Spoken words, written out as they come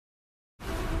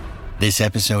This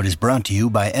episode is brought to you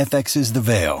by FX's The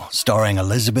Veil, starring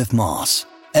Elizabeth Moss.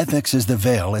 FX's The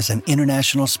Veil is an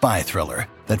international spy thriller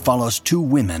that follows two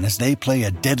women as they play a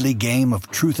deadly game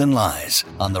of truth and lies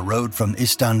on the road from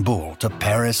Istanbul to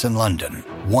Paris and London.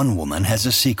 One woman has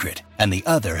a secret, and the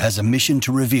other has a mission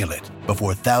to reveal it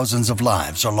before thousands of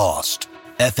lives are lost.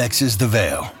 FX's The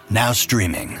Veil, now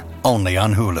streaming, only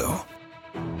on Hulu.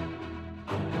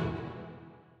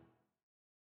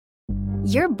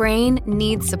 Your brain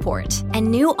needs support, and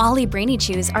new Ollie Brainy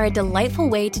Chews are a delightful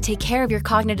way to take care of your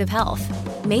cognitive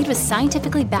health. Made with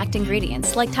scientifically backed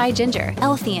ingredients like Thai ginger,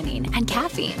 L-theanine, and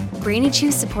caffeine, Brainy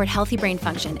Chews support healthy brain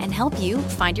function and help you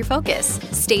find your focus,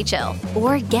 stay chill,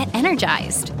 or get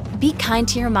energized. Be kind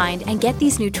to your mind and get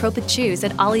these nootropic chews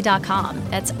at ollie.com.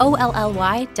 That's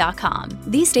OLLY.com.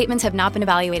 These statements have not been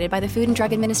evaluated by the Food and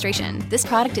Drug Administration. This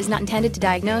product is not intended to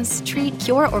diagnose, treat,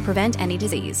 cure, or prevent any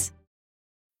disease.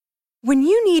 When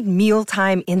you need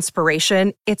mealtime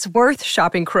inspiration, it's worth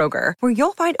shopping Kroger, where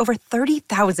you'll find over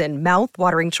 30,000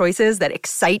 mouth-watering choices that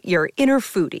excite your inner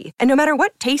foodie. And no matter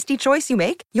what tasty choice you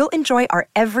make, you'll enjoy our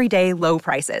everyday low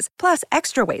prices, plus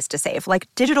extra ways to save, like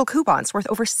digital coupons worth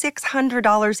over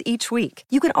 $600 each week.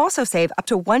 You can also save up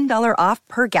to $1 off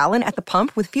per gallon at the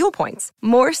pump with fuel points.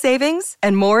 More savings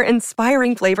and more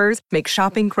inspiring flavors make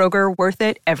shopping Kroger worth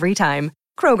it every time.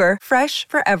 Kroger, fresh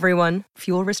for everyone.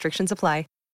 Fuel restrictions apply.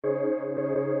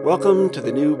 Welcome to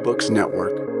the New Books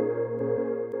Network.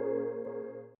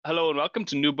 Hello and welcome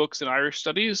to New Books in Irish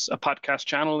Studies, a podcast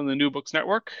channel in the New Books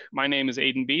Network. My name is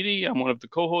Aidan Beattie. I'm one of the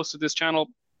co-hosts of this channel.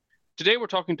 Today we're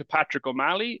talking to Patrick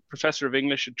O'Malley, Professor of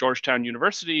English at Georgetown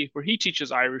University, where he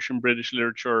teaches Irish and British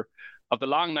literature of the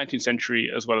long 19th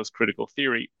century as well as critical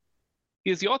theory.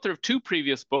 He is the author of two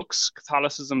previous books,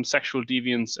 Catholicism, Sexual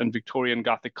Deviance, and Victorian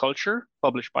Gothic Culture,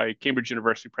 published by Cambridge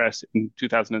University Press in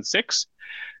 2006,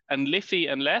 and Liffey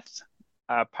and Leth,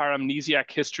 Paramnesiac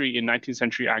History in 19th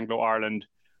Century Anglo-Ireland,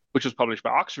 which was published by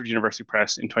Oxford University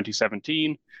Press in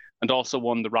 2017, and also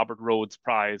won the Robert Rhodes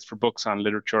Prize for Books on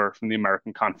Literature from the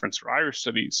American Conference for Irish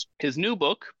Studies. His new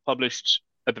book, published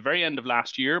at the very end of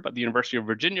last year by the University of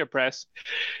Virginia Press,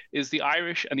 is The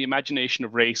Irish and the Imagination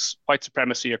of Race, White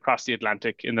Supremacy Across the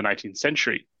Atlantic in the 19th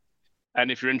Century. And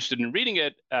if you're interested in reading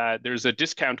it, there's a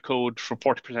discount code for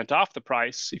 40% off the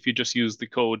price if you just use the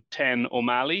code 10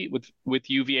 O'Malley with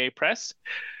UVA Press,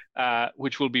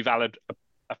 which will be valid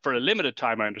for a limited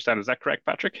time, I understand. Is that correct,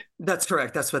 Patrick? That's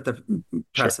correct. That's what the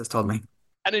press has told me.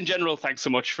 And in general, thanks so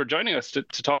much for joining us to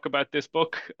talk about this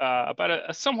book, about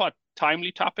a somewhat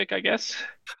timely topic, I guess.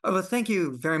 Oh, well, thank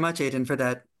you very much, Aidan, for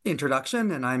that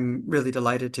introduction, and I'm really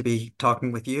delighted to be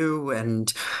talking with you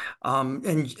and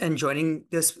joining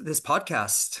this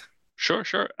podcast. Sure.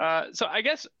 So I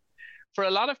guess for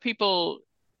a lot of people,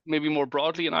 maybe more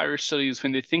broadly in Irish studies,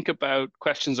 when they think about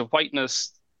questions of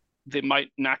whiteness, they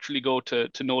might naturally go to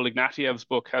Noel Ignatiev's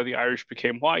book, How the Irish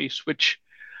Became White, which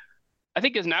I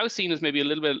think is now seen as maybe a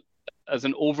little bit as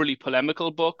an overly polemical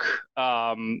book,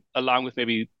 along with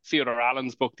maybe Theodore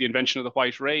Allen's book, The Invention of the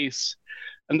White Race.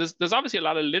 And there's obviously a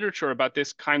lot of literature about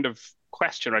this kind of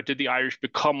question, right? Did the Irish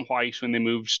become white when they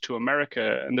moved to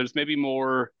America? And there's maybe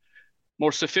more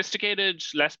sophisticated,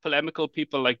 less polemical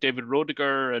people like David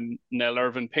Roediger and Nell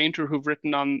Irvin Painter who've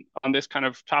written on this kind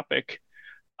of topic.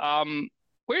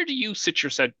 Where do you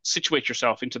situate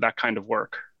yourself into that kind of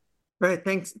work? Right.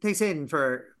 Thanks, Aidan,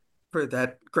 for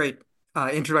that great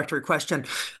introductory question.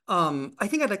 I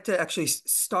think I'd like to actually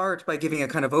start by giving a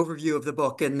kind of overview of the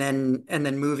book and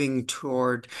then moving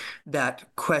toward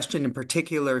that question in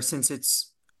particular, since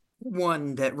it's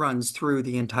one that runs through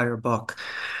the entire book.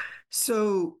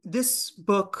 So this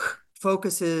book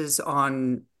focuses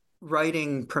on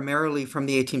writing primarily from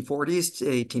the 1840s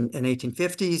and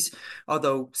 1850s,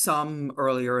 although some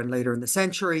earlier and later in the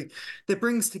century, that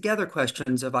brings together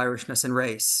questions of Irishness and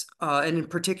race, and in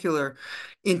particular,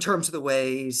 in terms of the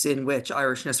ways in which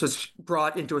Irishness was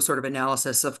brought into a sort of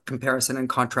analysis of comparison and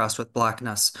contrast with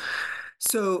Blackness.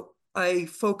 So I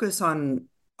focus on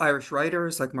Irish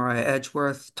writers like Mariah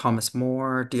Edgeworth, Thomas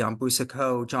More, Dion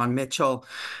Boucicault, John Mitchell,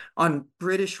 on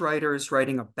British writers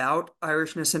writing about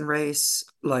Irishness and race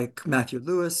like Matthew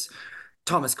Lewis,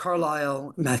 Thomas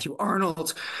Carlyle, Matthew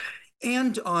Arnold,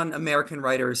 and on American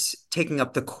writers taking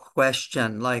up the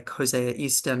question like Hosea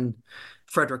Easton,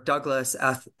 Frederick Douglass,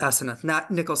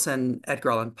 Asenath Nicholson,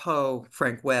 Edgar Allan Poe,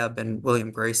 Frank Webb, and William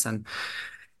Grayson.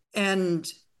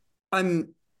 And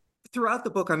throughout the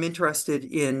book, I'm interested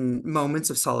in moments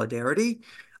of solidarity,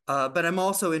 but I'm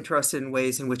also interested in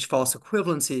ways in which false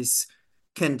equivalencies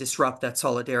can disrupt that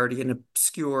solidarity and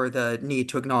obscure the need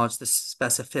to acknowledge the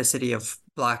specificity of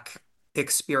Black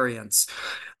experience.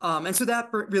 And so that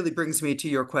really brings me to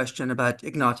your question about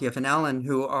Ignatieff and Allen,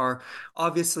 who are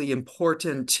obviously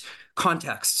important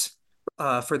contexts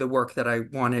for the work that I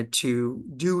wanted to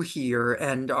do here,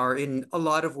 and are in a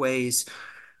lot of ways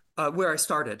where I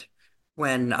started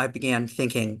when I began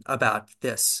thinking about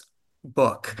this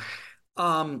book.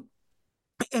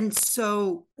 And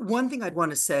so one thing I'd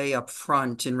want to say up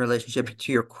front in relationship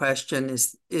to your question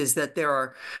is that there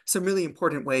are some really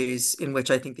important ways in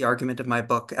which I think the argument of my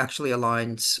book actually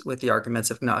aligns with the arguments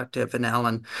of Ignatieff and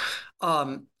Allen,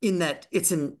 in that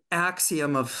it's an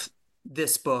axiom of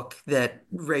this book that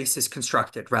race is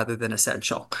constructed rather than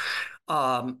essential.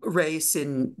 Race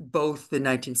in both the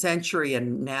 19th century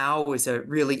and now is a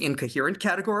really incoherent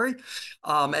category,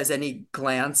 as any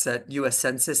glance at US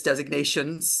Census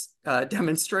designations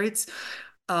demonstrates.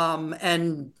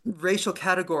 And racial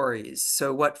categories,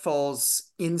 so what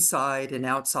falls inside and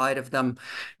outside of them,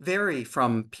 vary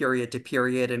from period to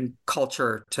period and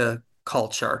culture to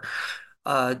culture.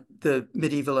 The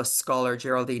medievalist scholar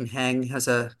Geraldine Heng has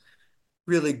a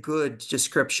really good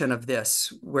description of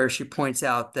this, where she points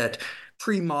out that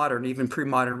even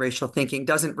pre-modern racial thinking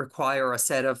doesn't require a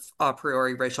set of a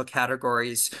priori racial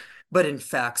categories, but in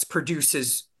fact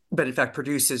produces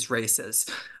races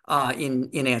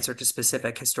in answer to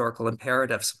specific historical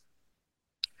imperatives.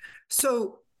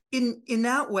 So in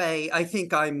that way, I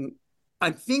think I'm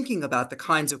thinking about the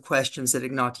kinds of questions that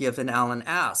Ignatieff and Allen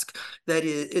ask. That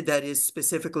is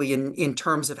specifically in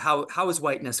terms of how is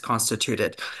whiteness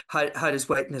constituted? How does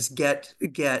whiteness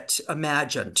get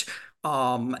imagined?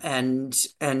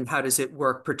 And how does it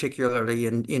work particularly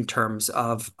in terms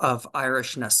of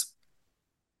Irishness?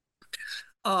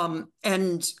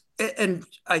 And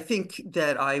I think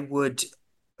that I would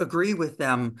agree with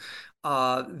them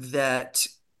that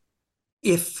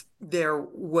if there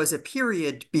was a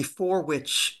period before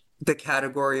which the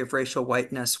category of racial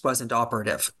whiteness wasn't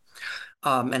operative,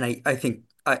 and I think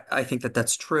that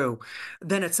that's true,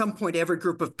 then at some point every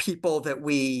group of people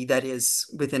that is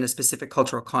within a specific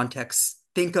cultural context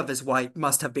think of as white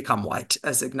must have become white,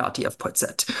 as Ignatieff puts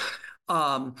it.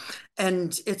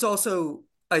 And it's also,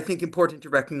 I think, important to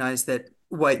recognize that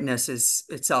whiteness is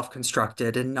itself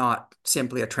constructed and not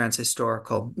simply a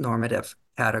transhistorical normative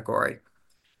category.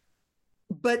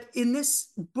 But in this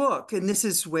book, and this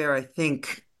is where I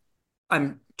think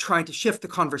I'm trying to shift the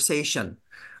conversation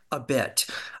a bit,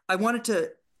 I wanted to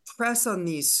press on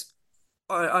these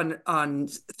on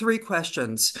three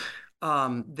questions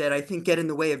that I think get in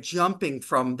the way of jumping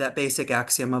from that basic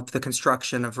axiom of the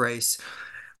construction of race,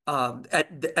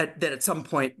 that at some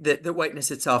point that whiteness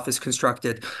itself is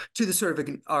constructed, to the sort of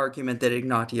an argument that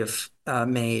Ignatieff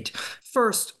made.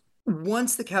 First,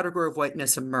 once the category of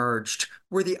whiteness emerged,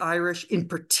 were the Irish in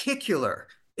particular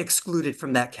excluded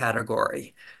from that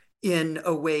category in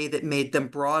a way that made them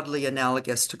broadly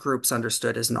analogous to groups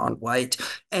understood as non-white,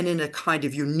 and in a kind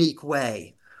of unique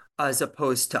way as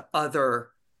opposed to other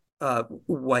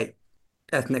white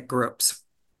ethnic groups?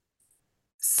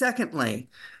 Secondly,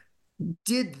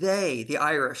 did the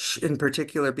Irish in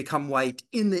particular, become white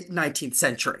in the 19th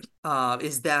century?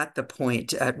 Is that the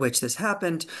point at which this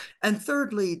happened? And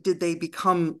thirdly, did they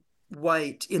become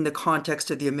white in the context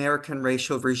of the American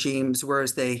racial regimes,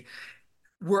 whereas they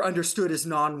were understood as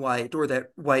non-white, or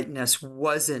that whiteness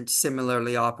wasn't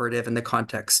similarly operative in the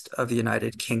context of the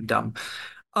United Kingdom?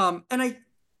 And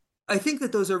I think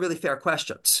that those are really fair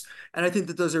questions. And I think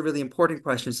that those are really important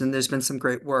questions. And there's been some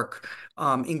great work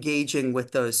engaging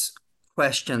with those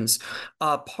questions.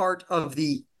 Part of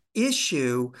the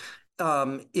issue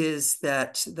is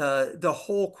that the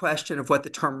whole question of what the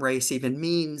term race even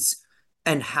means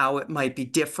and how it might be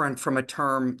different from a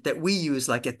term that we use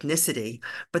like ethnicity,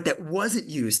 but that wasn't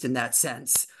used in that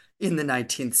sense in the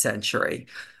 19th century,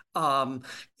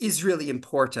 is really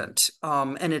important.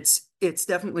 And it's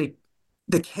definitely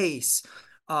the case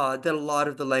that a lot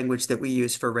of the language that we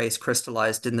use for race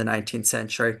crystallized in the 19th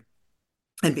century.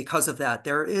 And because of that,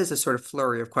 there is a sort of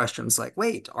flurry of questions like,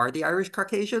 wait, are the Irish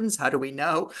Caucasians? How do we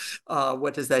know?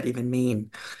 What does that even mean?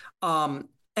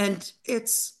 And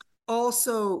it's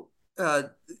also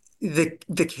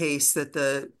the case that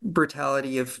the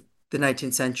brutality of the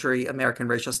 19th century American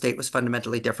racial state was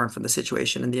fundamentally different from the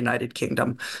situation in the United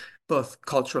Kingdom, both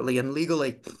culturally and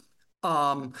legally,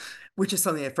 which is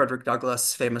something that Frederick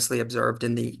Douglass famously observed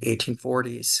in the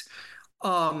 1840s.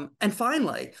 And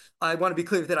finally, I want to be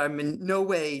clear that I'm in no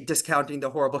way discounting the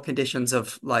horrible conditions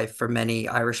of life for many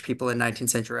Irish people in 19th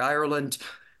century Ireland,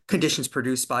 conditions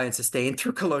produced by and sustained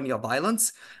through colonial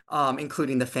violence,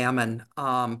 including the famine.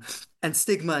 And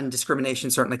stigma and discrimination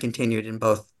certainly continued in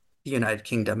both the United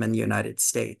Kingdom and the United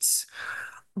States.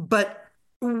 But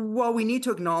Well, we need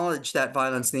to acknowledge that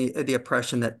violence and the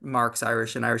oppression that marks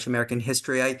Irish and Irish American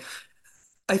history.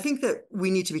 I think that we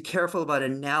need to be careful about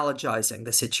analogizing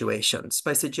the situations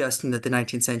by suggesting that the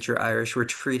 19th century Irish were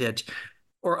treated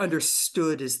or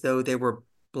understood as though they were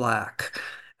Black.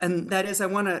 And that is, I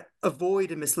want to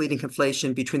avoid a misleading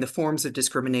conflation between the forms of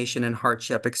discrimination and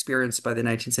hardship experienced by the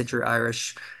 19th century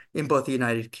Irish in both the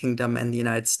United Kingdom and the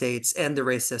United States, and the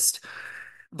racist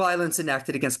violence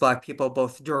enacted against Black people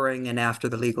both during and after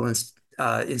the legal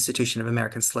institution of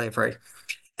American slavery.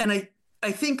 And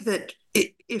I think that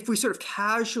if we sort of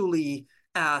casually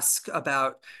ask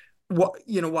about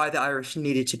why the Irish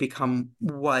needed to become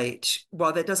white,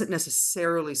 while that doesn't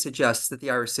necessarily suggest that the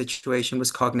Irish situation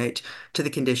was cognate to the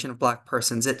condition of Black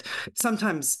persons, it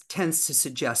sometimes tends to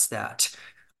suggest that.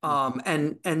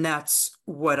 And that's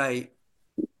what I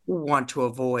want to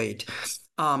avoid.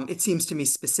 It seems to me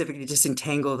specifically to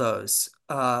disentangle those,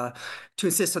 to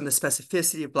insist on the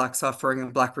specificity of Black suffering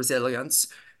and Black resilience,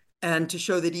 and to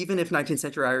show that even if 19th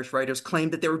century Irish writers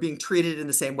claimed that they were being treated in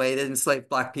the same way that enslaved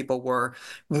Black people were,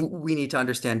 we need to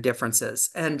understand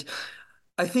differences. And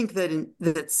I think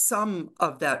that some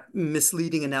of that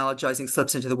misleading analogizing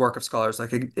slips into the work of scholars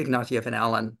like Ignatieff and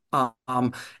Allen,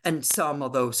 and some,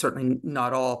 although certainly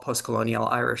not all, post-colonial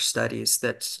Irish studies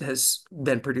that has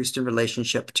been produced in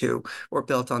relationship to or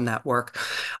built on that work.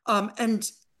 And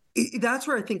that's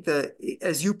where I think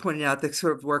as you pointed out, the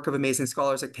sort of work of amazing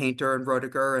scholars like Painter and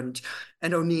Roediger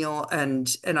and O'Neill,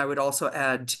 and I would also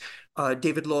add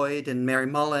David Lloyd and Mary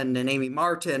Mullen and Amy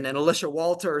Martin and Alicia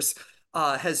Walters,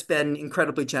 has been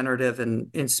incredibly generative and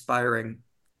inspiring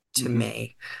to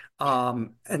me.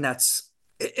 And that's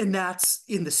in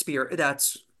the spirit.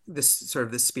 That's this sort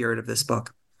of the spirit of this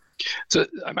book. So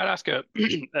I might ask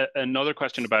another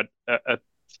question about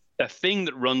a thing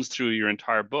that runs through your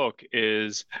entire book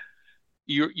is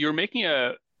you're making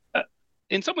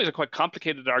in some ways a quite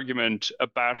complicated argument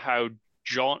about how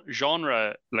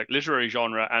genre, like literary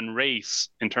genre, and race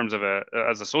in terms of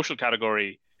as a social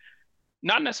category,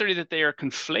 not necessarily that they are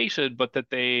conflated, but that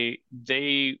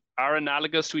they are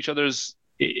analogous to each other's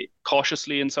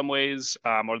cautiously in some ways,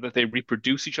 or that they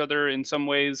reproduce each other in some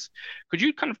ways. Could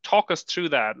you kind of talk us through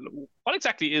that? What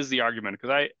exactly is the argument?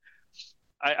 Because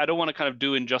I don't want to kind of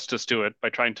do injustice to it by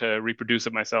trying to reproduce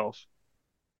it myself.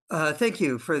 Thank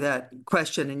you for that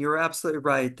question. And you're absolutely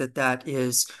right that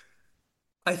is,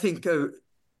 I think, a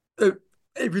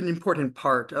really important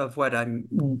part of what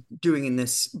I'm doing in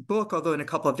this book, although in a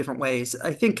couple of different ways.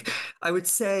 I think I would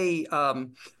say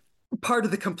part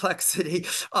of the complexity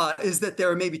is that there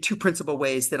are maybe two principal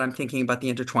ways that I'm thinking about the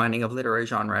intertwining of literary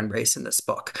genre and race in this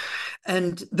book.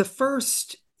 And the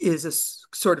first is a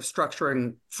sort of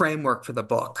structuring framework for the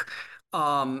book.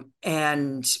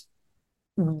 And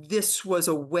this was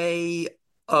a way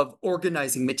of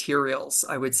organizing materials,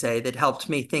 I would say, that helped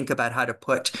me think about how to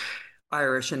put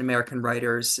Irish and American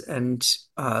writers and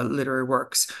literary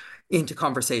works into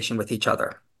conversation with each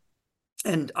other.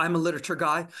 And I'm a literature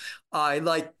guy. I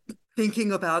like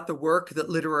thinking about the work that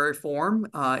literary form,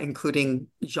 including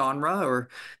genre, or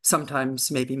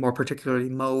sometimes maybe more particularly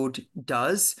mode,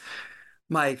 does.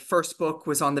 My first book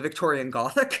was on the Victorian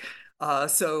Gothic,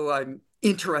 so I'm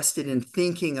interested in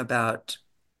thinking about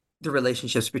the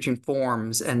relationships between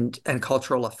forms and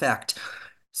cultural effect.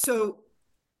 So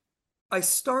I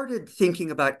started thinking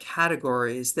about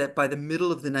categories that by the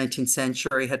middle of the 19th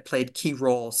century had played key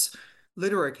roles,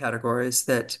 literary categories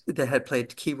that had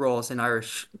played key roles in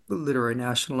Irish literary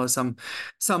nationalism,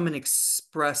 some in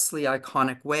expressly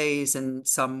iconic ways and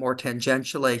some more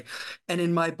tangentially. And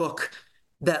in my book,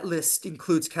 that list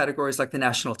includes categories like the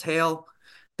national tale,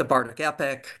 the bardic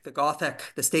epic, the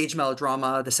Gothic, the stage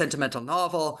melodrama, the sentimental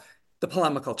novel, the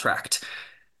polemical tract.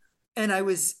 And I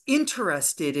was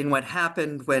interested in what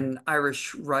happened when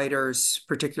Irish writers,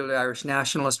 particularly Irish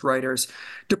nationalist writers,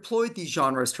 deployed these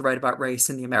genres to write about race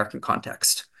in the American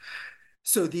context.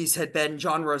 So these had been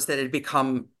genres that had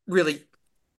become really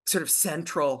sort of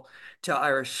central to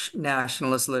Irish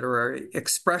nationalist literary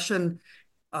expression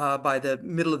by the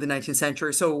middle of the 19th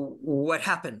century. So what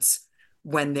happens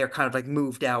when they're kind of like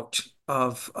moved out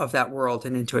of that world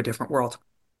and into a different world?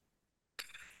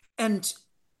 And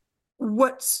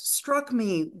what struck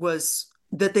me was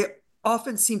that they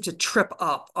often seem to trip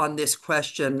up on this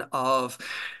question of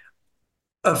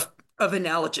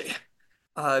analogy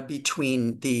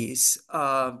between these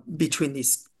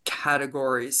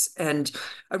categories. And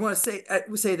I would say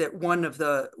that one of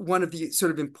the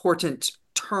sort of important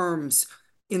terms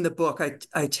in the book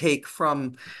I take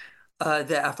from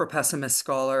the Afro-pessimist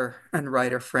scholar and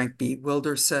writer Frank B.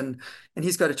 Wilderson, and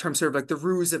he's got a term sort of like the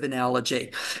ruse of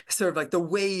analogy, sort of like the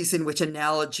ways in which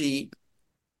analogy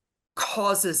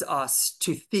causes us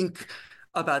to think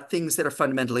about things that are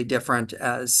fundamentally different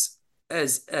as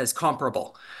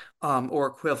comparable, or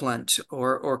equivalent,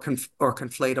 or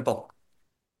conflatable.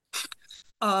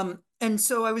 And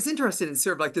so I was interested in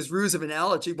sort of like this ruse of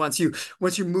analogy once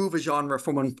you move a genre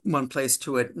from one place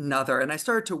to another, and I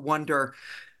started to wonder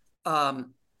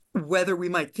whether we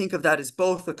might think of that as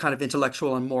both a kind of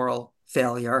intellectual and moral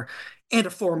failure and a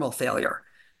formal failure.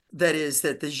 That is,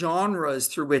 that the genres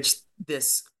through which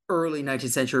this early 19th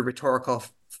century rhetorical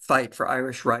fight for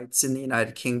Irish rights in the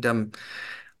United Kingdom,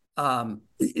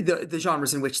 the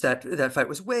genres in which that fight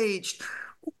was waged,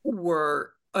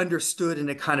 were understood in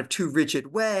a kind of too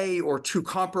rigid way, or too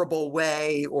comparable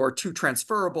way, or too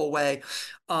transferable way,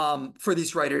 for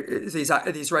these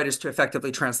writers to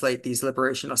effectively translate these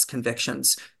liberationist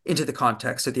convictions into the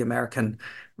context of the American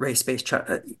race-based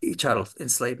chattel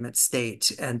enslavement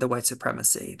state and the white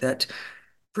supremacy that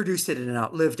produced it and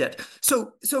outlived it.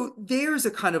 So there's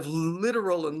a kind of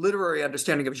literal and literary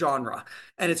understanding of genre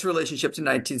and its relationship to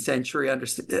 19th century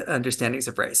understandings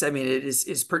of race. I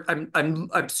mean,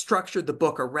 I've structured the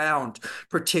book around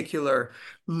particular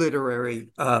literary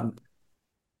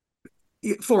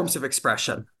forms of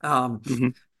expression,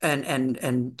 and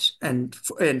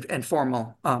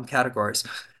formal categories.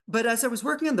 But as I was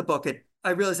working on the book, I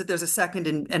realized that there's a second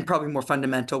and probably more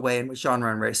fundamental way in which genre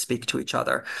and race speak to each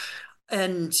other.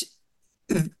 And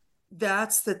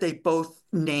that's that they both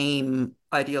name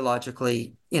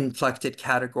ideologically inflected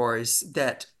categories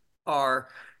that are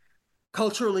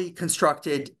culturally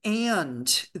constructed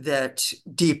and that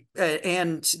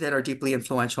are deeply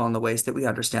influential in the ways that we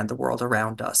understand the world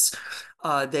around us.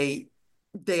 They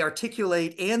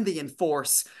articulate and they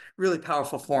enforce really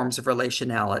powerful forms of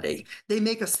relationality. They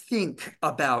make us think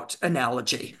about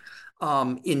analogy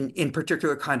in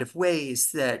particular kind of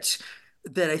ways that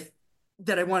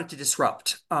I wanted to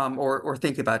disrupt, or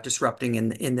think about disrupting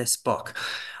in this book.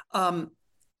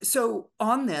 So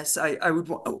on this, I would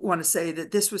want to say that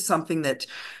this was something that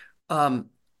I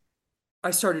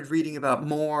started reading about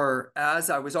more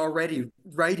as I was already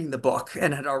writing the book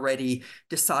and had already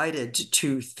decided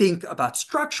to think about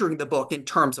structuring the book in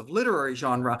terms of literary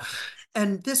genre.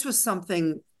 And this was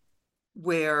something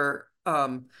where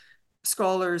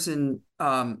scholars in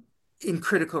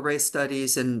critical race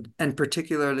studies and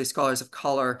particularly scholars of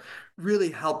color really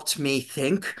helped me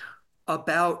think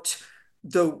about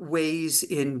the ways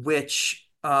in which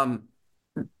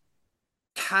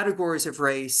categories of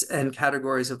race and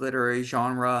categories of literary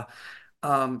genre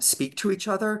speak to each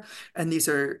other. And these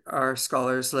are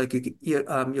scholars like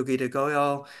Yogita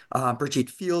Goyal, Brigitte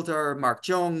Fielder, Mark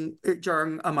Jung,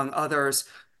 among others.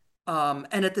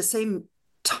 And at the same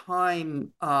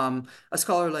time, a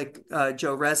scholar like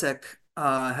Joe Resnick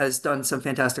has done some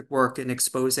fantastic work in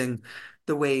exposing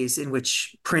the ways in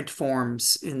which print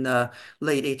forms in the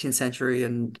late 18th century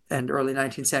and early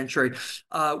 19th century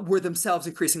were themselves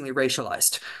increasingly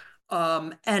racialized.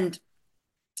 And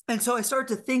so I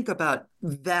started to think about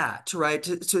that, right?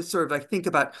 To sort of like think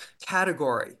about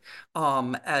category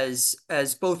as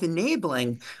both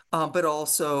enabling, but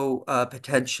also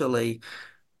potentially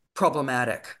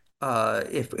problematic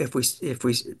if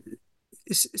we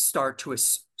start to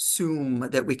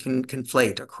assume that we can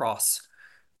conflate across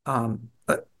in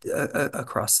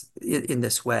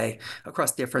this way,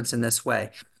 across difference in this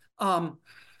way. And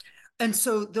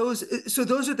so those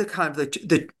are the kind of the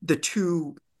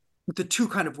two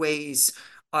kind of ways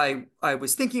I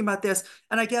was thinking about this.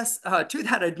 And I guess to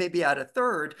that I'd maybe add a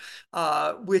third,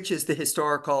 which is the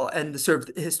historical and the sort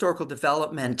of historical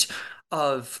development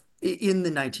of in the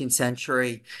 19th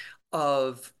century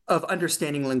of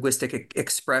understanding linguistic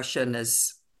expression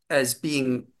as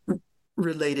being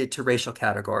related to racial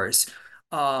categories.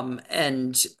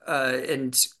 And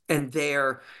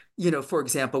there, for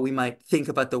example, we might think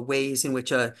about the ways in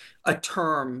which a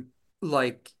term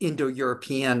like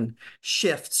Indo-European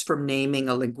shifts from naming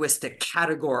a linguistic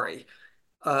category,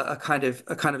 a kind of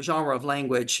genre of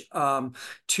language,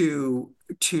 to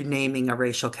naming a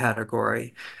racial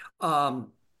category.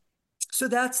 So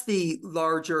that's the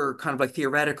larger kind of like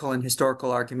theoretical and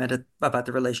historical argument about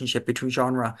the relationship between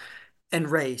genre and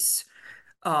race.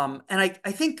 And I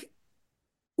think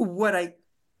what I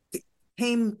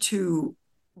came to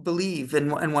believe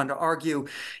and want to argue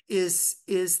is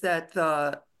that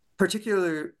the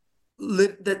particular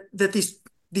that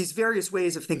these various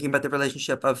ways of thinking about the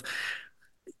relationship of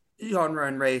genre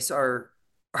and race are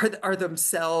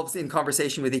themselves in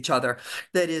conversation with each other.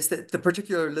 That is, that the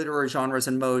particular literary genres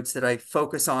and modes that I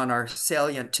focus on are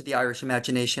salient to the Irish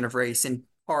imagination of race, in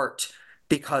part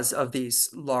because of these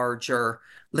larger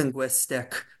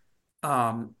linguistic,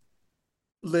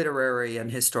 literary,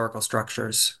 and historical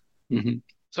structures. Hmm.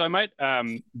 So I might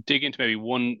dig into maybe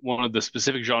one of the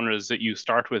specific genres that you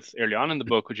start with early on in the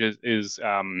book, which is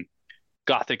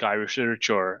Gothic Irish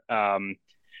literature. And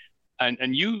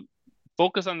you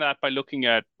focus on that by looking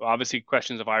at obviously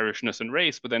questions of Irishness and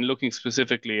race, but then looking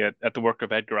specifically at the work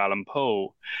of Edgar Allan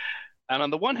Poe. And on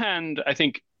the one hand, I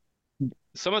think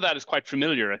some of that is quite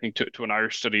familiar, I think, to an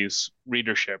Irish studies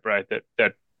readership, right?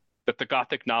 That the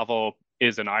Gothic novel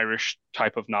is an Irish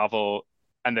type of novel,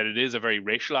 and that it is a very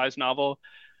racialized novel.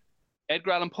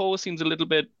 Edgar Allan Poe seems a little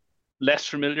bit less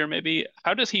familiar, maybe.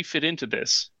 How does he fit into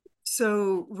this?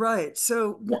 So, right.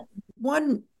 So,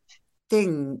 one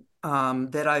thing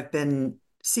that I've been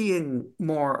seeing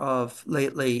more of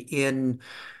lately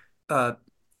uh,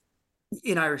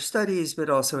 in Irish studies, but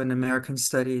also in American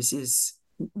studies, is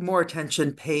more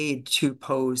attention paid to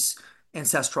Poe's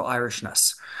ancestral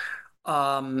Irishness.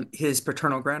 His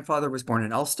paternal grandfather was born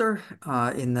in Ulster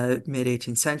in the mid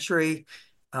 18th century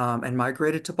and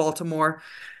migrated to Baltimore.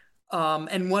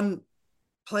 And one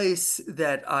place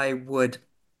that I would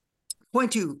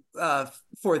point to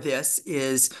for this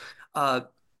is uh,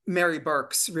 Mary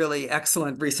Burke's really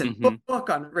excellent recent Hmm. book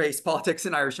on race, politics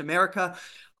in Irish America.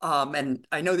 And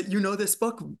I know that you know this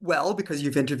book well because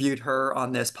you've interviewed her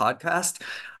on this podcast.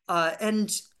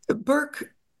 And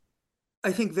Burke,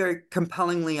 I think, very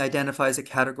compellingly identifies a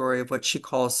category of what she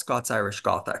calls Scots-Irish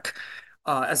Gothic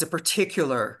as a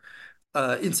particular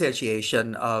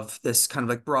instantiation of this kind of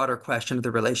like broader question of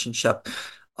the relationship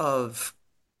of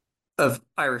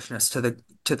Irishness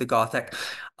to the Gothic,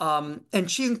 and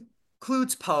she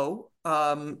includes Poe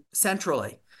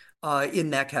centrally in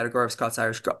that category of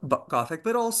Scots-Irish Gothic,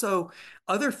 but also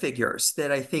other figures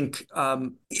that I think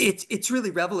it's really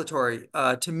revelatory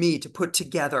to me to put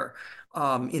together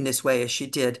in this way as she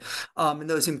did, and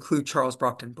those include Charles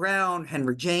Brockden Brown,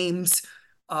 Henry James.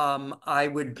 I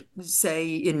would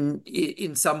say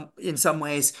in some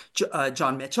ways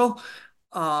John Mitchell.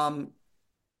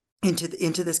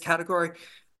 Into this category.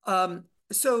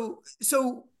 So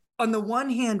on the one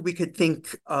hand, we could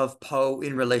think of Poe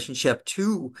in relationship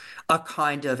to a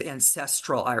kind of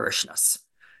ancestral Irishness,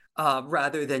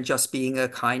 rather than just being a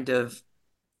kind of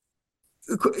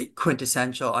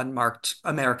quintessential, unmarked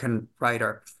American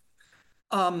writer.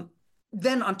 Um,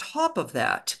 then on top of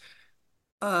that,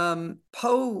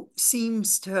 Poe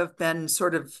seems to have been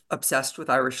sort of obsessed with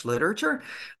Irish literature.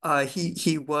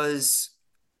 He was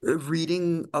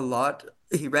reading a lot.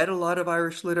 He read a lot of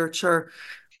Irish literature,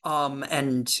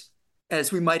 and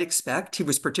as we might expect, he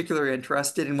was particularly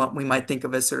interested in what we might think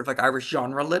of as sort of like Irish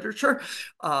genre literature,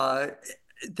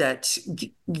 that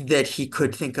that he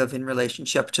could think of in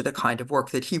relationship to the kind of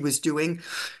work that he was doing.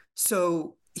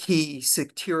 So he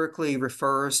satirically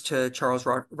refers to Charles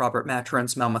Robert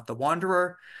Maturin's Melmoth the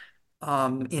Wanderer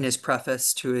in his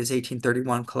preface to his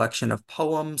 1831 collection of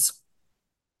poems.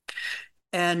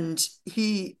 And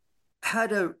he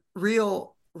had a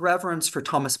real reverence for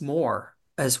Thomas More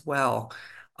as well.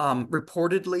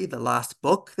 Reportedly, the last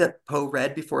book that Poe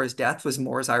read before his death was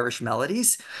Moore's Irish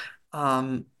Melodies.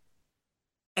 Um,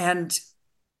 and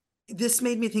this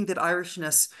made me think that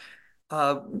Irishness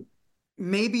uh,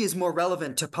 maybe is more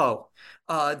relevant to Poe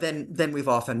than we've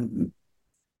often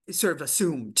sort of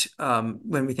assumed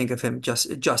when we think of him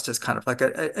just as kind of like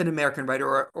an American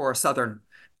writer or a Southern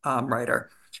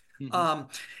writer. Hmm. Um,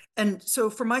 and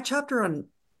so for my chapter on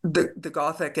the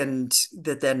Gothic and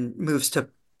that then moves to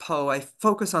Poe, I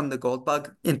focus on the Gold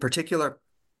Bug in particular,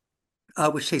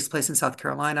 which takes place in South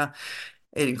Carolina.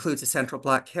 It includes a central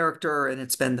Black character, and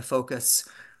it's been the focus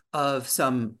of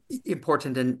some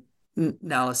important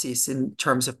analyses in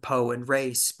terms of Poe and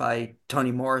race by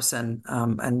Toni Morrison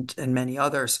and many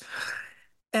others.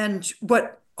 And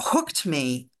what hooked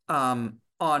me on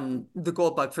the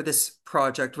Gold Bug for this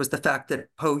project was the fact that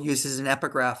Poe uses an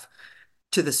epigraph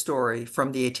to the story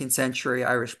from the 18th century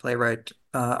Irish playwright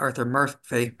Arthur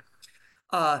Murphy.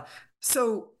 Uh,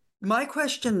 so my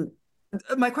question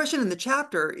in the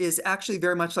chapter is actually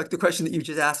very much like the question that you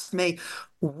just asked me.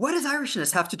 What does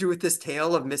Irishness have to do with this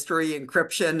tale of mystery,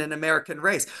 encryption, and American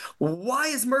race? Why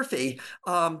is Murphy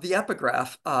the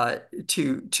epigraph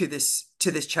to this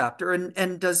chapter? And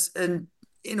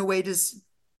in a way does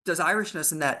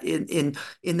Irishness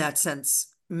in that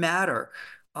sense matter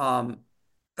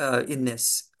in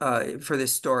this for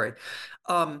this story?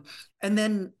 And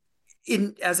then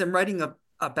as I'm writing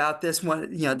about this one,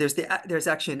 there's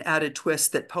actually an added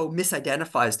twist that Poe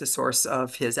misidentifies the source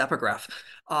of his epigraph.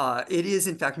 It is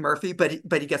in fact Murphy, but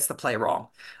he gets the play wrong,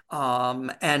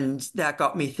 and that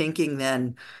got me thinking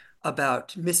then.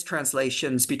 about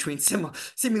mistranslations between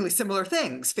seemingly similar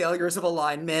things, failures of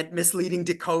alignment, misleading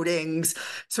decodings,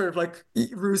 sort of like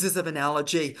ruses of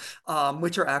analogy,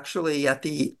 which are actually at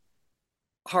the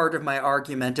heart of my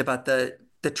argument about the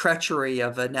treachery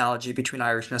of analogy between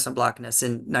Irishness and Blackness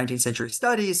in 19th century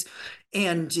studies,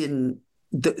 and in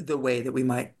the way that we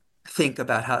might think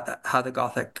about how the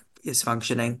Gothic is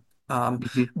functioning.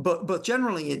 But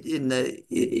generally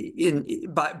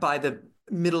by the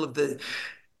middle of the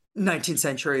 19th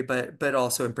century, but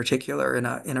also in particular in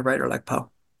a writer like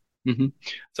Poe.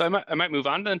 So I might move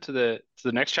on then to the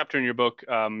next chapter in your book.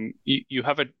 You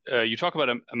have you talk about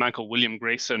a man called William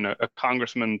Grayson, a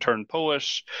congressman turned poet,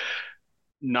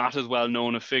 not as well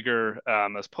known a figure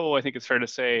as Poe, I think it's fair to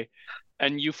say.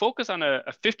 And you focus on a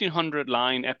 1,500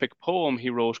 line epic poem he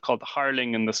wrote called The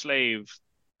Hireling and the Slave.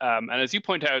 And as you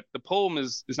point out, the poem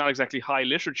is not exactly high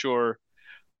literature.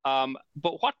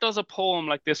 But what does a poem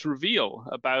like this reveal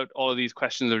about all of these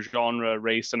questions of genre,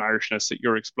 race, and Irishness that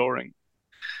you're exploring?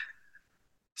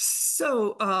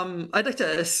 So I'd like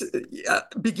to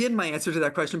begin my answer to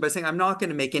that question by saying I'm not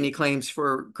going to make any claims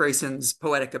for Grayson's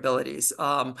poetic abilities.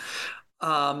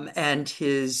 And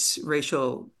his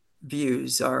racial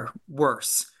views are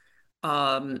worse.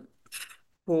 For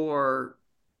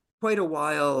quite a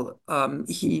while,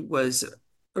 he was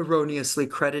erroneously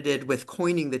credited with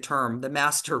coining the term the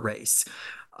master race.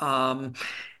 And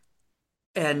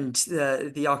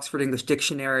the Oxford English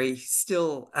Dictionary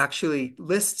still actually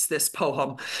lists this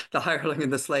poem, The Hireling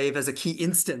and the Slave, as a key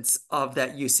instance of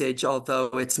that usage, although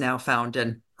it's now found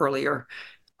in earlier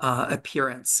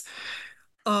appearance.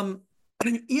 In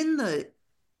the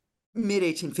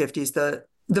mid-1850s,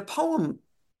 the poem,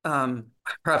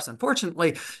 perhaps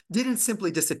unfortunately, didn't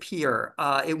simply disappear.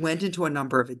 It went into a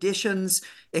number of editions.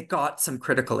 It got some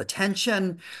critical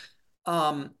attention.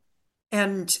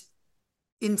 And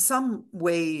in some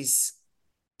ways,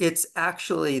 it's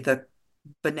actually the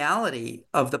banality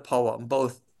of the poem,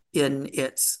 both in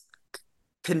its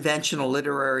conventional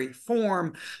literary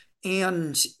form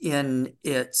and in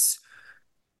its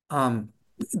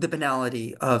the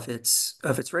banality of its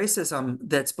racism,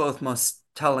 that's both most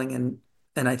telling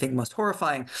and I think most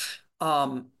horrifying,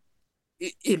 in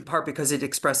part because it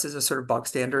expresses a sort of bog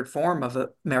standard form of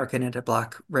American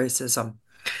anti-Black racism.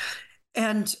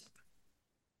 And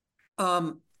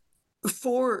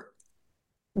for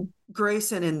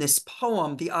Grayson in this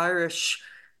poem, the Irish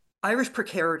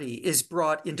precarity is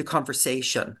brought into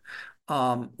conversation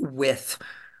with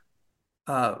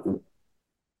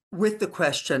the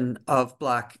question of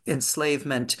Black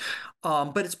enslavement,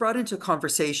 but it's brought into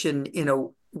conversation in a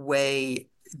way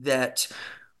that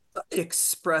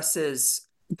expresses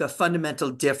the fundamental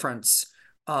difference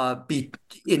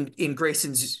in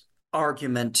Grayson's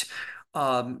argument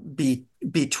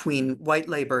between white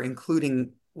labor,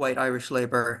 including white Irish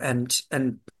labor,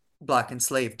 and Black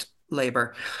enslaved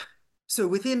labor. So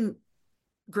within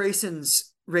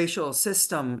Grayson's racial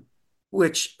system,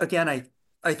 which again I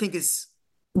think is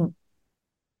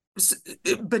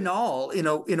banal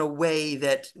in a way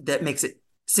that makes it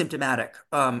symptomatic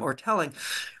or telling.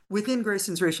 Within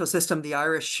Grayson's racial system, the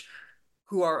Irish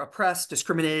who are oppressed,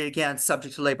 discriminated against,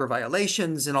 subject to labor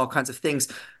violations and all kinds of things,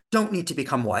 don't need to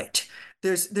become white.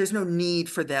 There's no need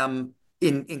for them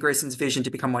in Grayson's vision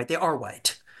to become white. They are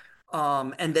white,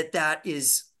 and that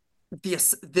is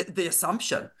the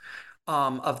assumption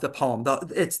of the poem.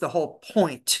 It's the whole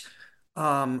point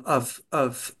of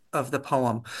the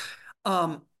poem.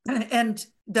 And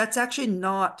that's actually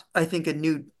not, I think, a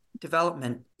new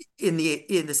development in the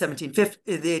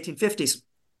 1850s.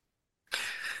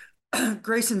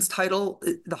 Grayson's title,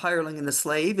 The Hireling and the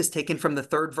Slave, is taken from the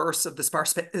third verse of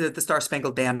the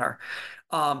Star-Spangled Banner.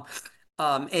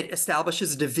 It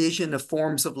establishes a division of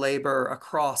forms of labor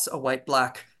across a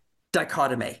white-black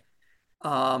dichotomy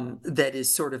that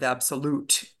is sort of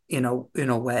absolute in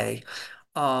a way.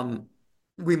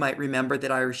 We might remember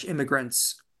that Irish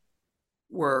immigrants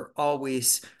were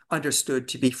always understood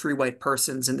to be free white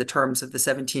persons in the terms of the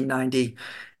 1790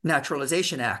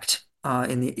 Naturalization Act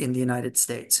in the United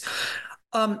States.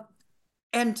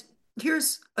 And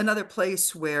here's another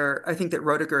place where I think that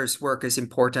Roediger's work is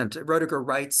important. Roediger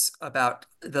writes about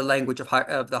the language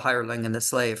of the hireling and the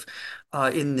slave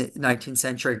in the 19th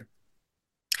century.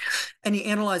 And he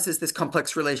analyzes this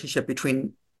complex relationship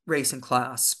between race and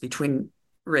class, between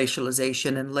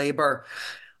racialization and labor.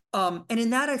 And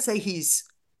in that, I'd say he's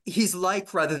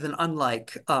like rather than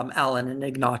unlike Allen and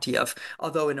Ignatieff,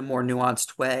 although in a more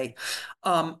nuanced way.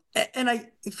 And I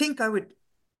think I would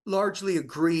largely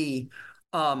agree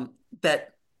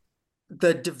that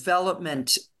the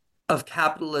development of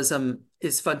capitalism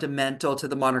is fundamental to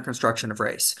the modern construction of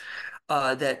race.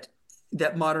 that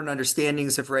modern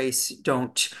understandings of race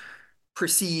don't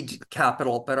precede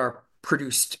capital, but are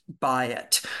produced by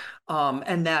it.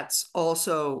 And that's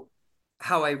also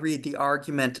how I read the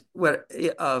argument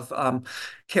of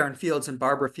Karen Fields and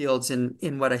Barbara Fields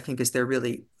in what I think is their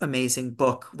really amazing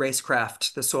book,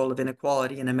 Racecraft: The Soul of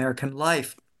Inequality in American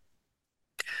Life.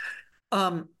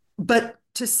 But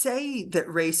to say that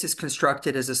race is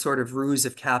constructed as a sort of ruse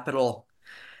of capital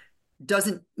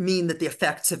doesn't mean that the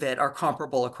effects of it are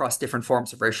comparable across different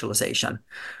forms of racialization,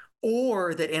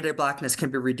 or that anti-Blackness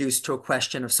can be reduced to a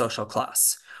question of social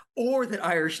class, or that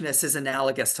Irishness is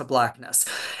analogous to Blackness.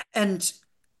 And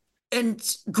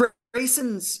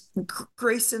Grayson's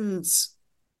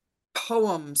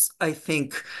poems, I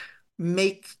think,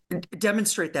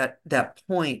 demonstrate that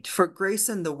point. For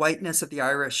Grayson, the whiteness of the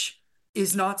Irish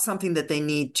is not something that they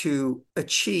need to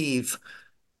achieve,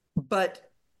 but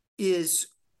is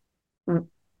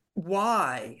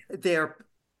why their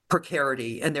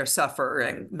precarity and their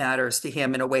suffering matters to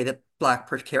him in a way that Black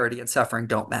precarity and suffering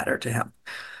don't matter to him.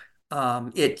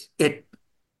 It's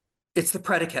the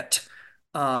predicate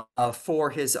for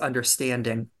his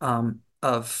understanding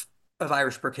of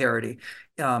Irish precarity,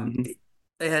 and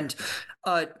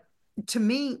to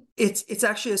me, it's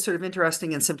actually a sort of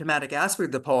interesting and symptomatic aspect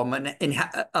of the poem, and in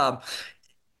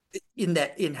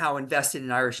how invested in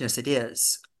Irishness it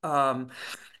is.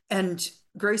 And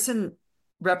Grayson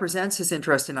represents his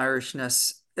interest in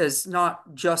Irishness as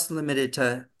not just limited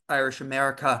to Irish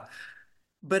America,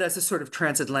 but as a sort of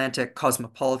transatlantic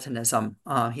cosmopolitanism.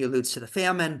 He alludes to the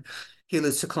famine. He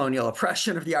alludes to colonial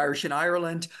oppression of the Irish in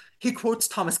Ireland. He quotes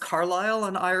Thomas Carlyle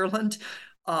on Ireland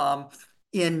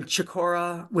in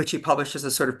Chicora, which he published as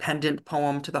a sort of pendant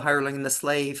poem to the hireling and the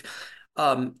slave.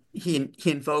 He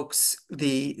invokes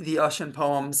the Ossian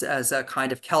poems as a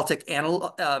kind of Celtic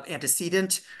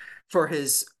antecedent for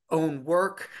his own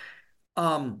work.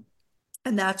 And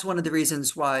that's one of the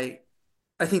reasons why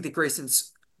I think that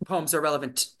Grayson's poems are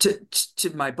relevant to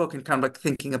my book and kind of like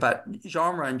thinking about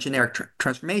genre and generic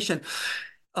transformation,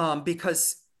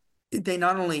 because they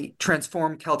not only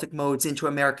transform Celtic modes into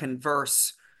American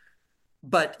verse,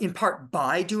 but in part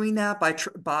by doing that, by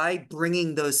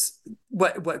bringing those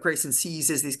what Grayson sees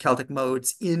as these Celtic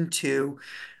modes into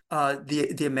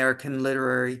the American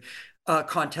literary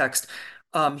context.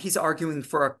 He's arguing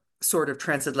for a sort of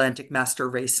transatlantic master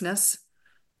raceness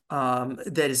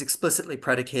that is explicitly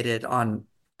predicated on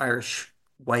Irish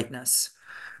whiteness.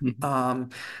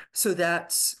 So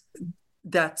that's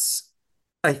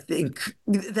I think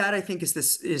is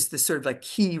the sort of like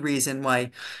key reason why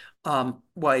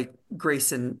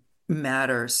Grayson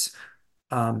matters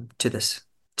to this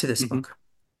book.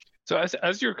 So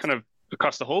as you're kind of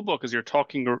across the whole book, as you're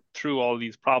talking through all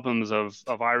these problems of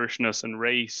Irishness and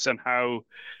race and how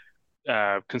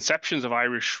conceptions of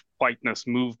Irish whiteness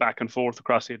move back and forth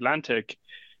across the Atlantic,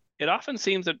 it often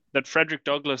seems that Frederick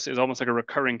Douglass is almost like a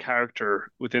recurring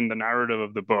character within the narrative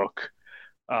of the book.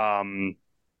 And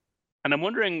I'm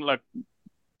wondering, like,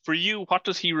 for you, what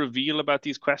does he reveal about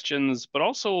these questions? But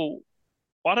also,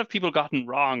 what have people gotten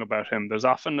wrong about him? There's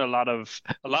often a lot of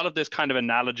this kind of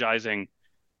analogizing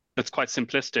that's quite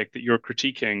simplistic that you're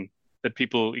critiquing, that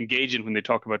people engage in when they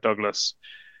talk about Douglass.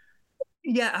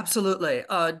 Yeah, absolutely.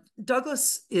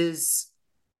 Douglass is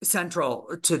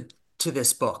central to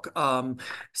this book,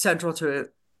 central to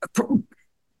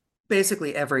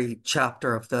basically every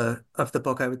chapter of the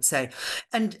book, I would say.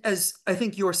 And as I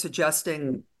think you're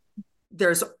suggesting,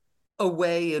 there's a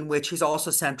way in which he's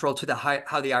also central to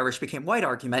how the Irish became white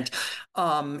argument,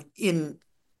 for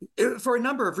a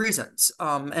number of reasons.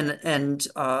 And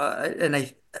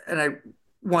I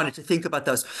wanted to think about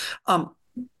those.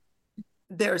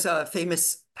 There's a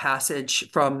famous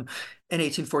passage from an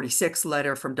 1846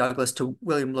 letter from Douglass to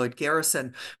William Lloyd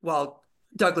Garrison. While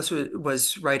Douglass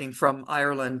was writing from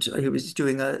Ireland, he was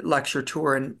doing a lecture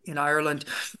tour in Ireland.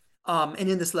 And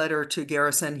in this letter to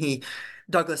Garrison,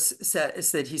 Douglass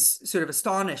says that he's sort of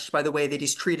astonished by the way that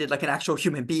he's treated like an actual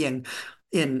human being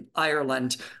in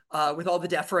Ireland, with all the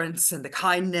deference and the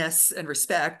kindness and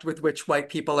respect with which white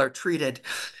people are treated.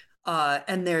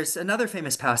 And there's another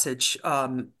famous passage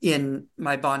in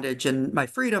My Bondage and My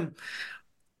Freedom,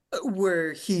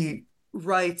 where he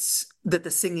writes that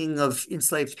the singing of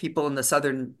enslaved people in the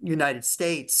southern United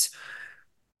States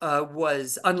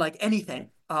was unlike anything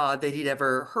that he'd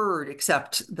ever heard,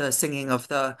 except the singing of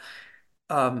the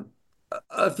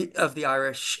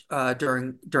Irish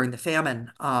during the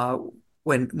famine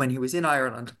when he was in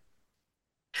Ireland.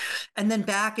 And then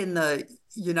back in the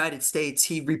United States,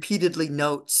 he repeatedly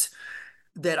notes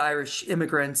that Irish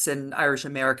immigrants and Irish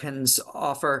Americans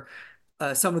offer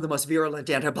some of the most virulent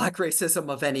anti-Black racism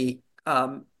of any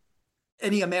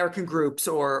any American groups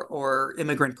or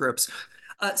immigrant groups.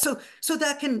 So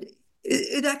that can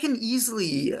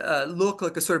easily look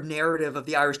like a sort of narrative of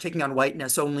the Irish taking on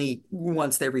whiteness only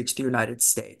once they reach the United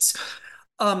States.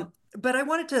 But I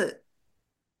wanted to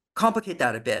complicate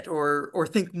that a bit, or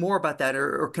think more about that,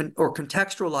 or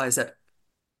contextualize it.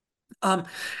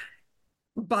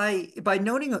 By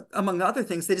noting, among other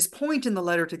things, that his point in the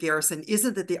letter to Garrison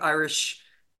isn't that the Irish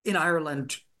in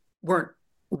Ireland weren't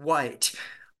white.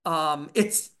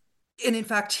 It's and in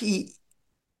fact he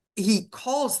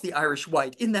calls the Irish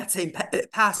white in that same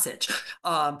passage,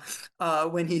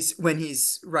 when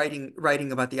he's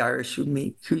writing about the Irish who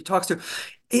he talks to.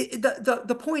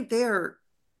 The point there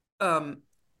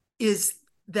is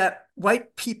that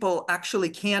white people actually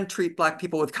can treat Black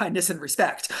people with kindness and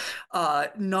respect,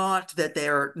 not that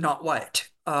they're not white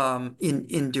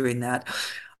in doing that.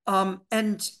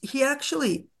 And he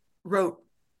actually wrote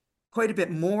quite a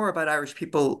bit more about Irish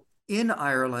people in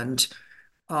Ireland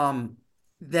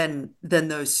than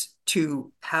those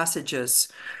two passages.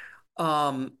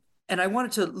 And I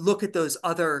wanted to look at those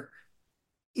other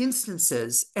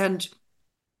instances. And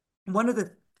one of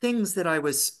the things that I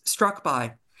was struck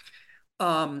by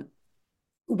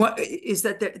what is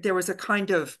that there was a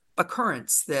kind of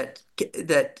occurrence that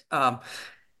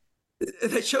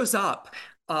shows up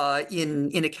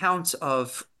in accounts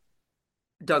of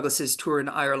Douglas's tour in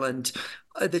Ireland,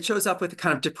 that shows up with a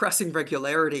kind of depressing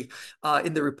regularity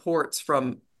in the reports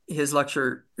from his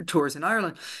lecture tours in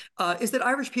Ireland, is that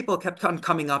Irish people kept on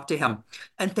coming up to him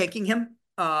and thanking him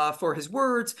for his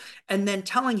words, and then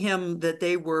telling him that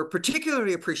they were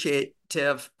particularly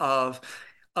appreciative of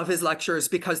his lectures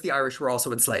because the Irish were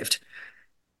also enslaved.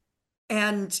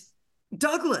 And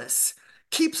Douglas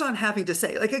keeps on having to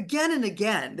say, like, again and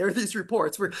again, there are these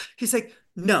reports where he's like,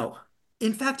 no,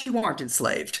 in fact, you aren't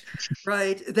enslaved,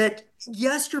 right? That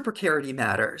yes, your precarity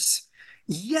matters.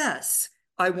 Yes,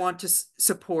 I want to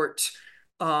support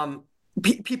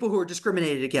people who are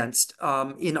discriminated against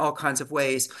in all kinds of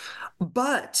ways.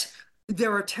 But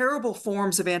there are terrible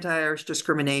forms of anti-Irish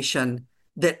discrimination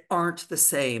that aren't the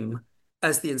same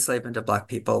as the enslavement of Black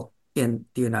people in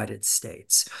the United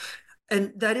States.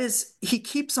 And that is, he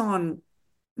keeps on,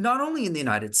 not only in the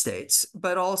United States,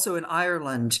 but also in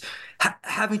Ireland,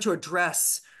 having to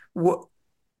address what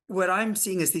I'm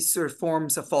seeing as these sort of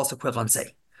forms of false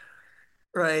equivalency,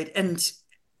 right? And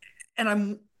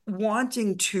I'm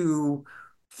wanting to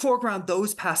foreground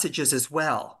those passages as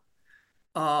well,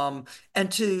 and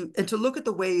to look at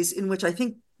the ways in which I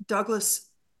think Douglas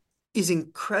is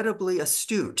incredibly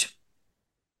astute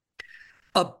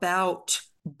about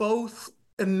both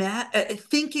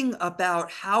thinking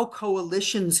about how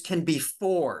coalitions can be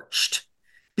forged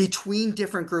between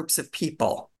different groups of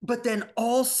people, but then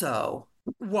also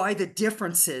why the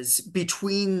differences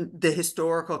between the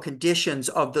historical conditions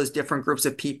of those different groups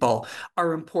of people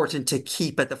are important to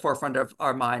keep at the forefront of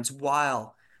our minds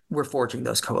while we're forging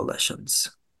those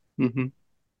coalitions. Mm-hmm.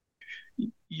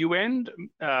 You end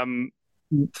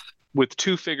with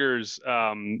two figures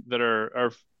that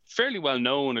are fairly well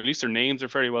known, at least their names are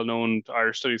fairly well known to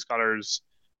Irish studies scholars,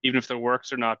 even if their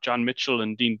works are not, John Mitchell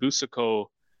and Dean Boucicault.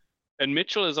 And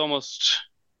Mitchell is almost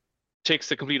takes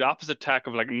the complete opposite tack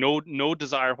of like no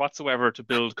desire whatsoever to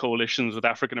build coalitions with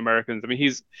African Americans. I mean,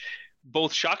 he's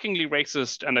both shockingly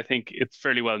racist, and I think it's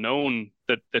fairly well known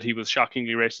that he was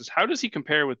shockingly racist. How does he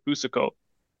compare with Boucicault?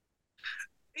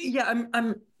 Yeah,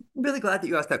 I'm really glad that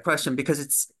you asked that question, because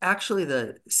it's actually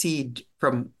the seed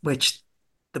from which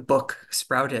the book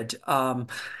sprouted.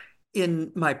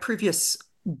 In my previous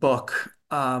book,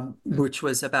 which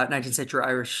was about 19th century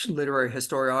Irish literary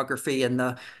historiography and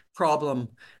the problem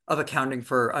of accounting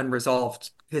for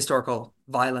unresolved historical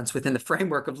violence within the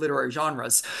framework of literary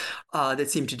genres that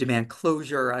seemed to demand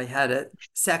closure, I had a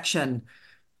section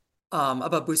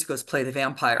about Boucicault's play The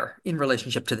Vampire in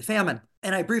relationship to the famine.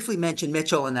 And I briefly mentioned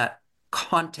Mitchell in that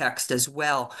context as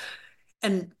well.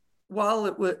 And while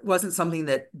it wasn't something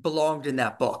that belonged in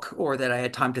that book or that I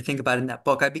had time to think about in that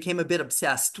book, I became a bit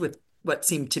obsessed with what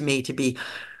seemed to me to be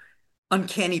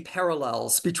uncanny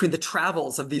parallels between the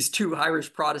travels of these two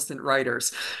Irish Protestant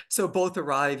writers. So both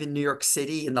arrive in New York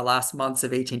City in the last months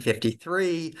of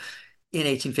 1853. In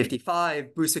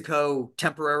 1855, Boucicault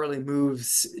temporarily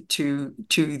moves to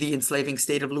the enslaving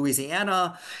state of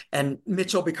Louisiana, and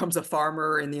Mitchell becomes a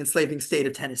farmer in the enslaving state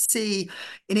of Tennessee.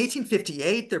 In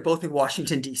 1858, they're both in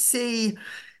Washington, D.C.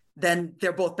 Then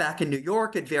they're both back in New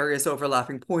York at various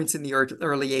overlapping points in the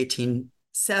early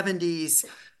 1870s.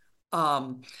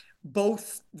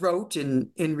 Both wrote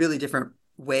in really different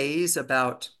ways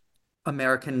about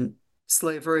American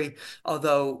slavery,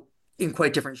 although in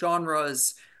quite different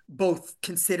genres. both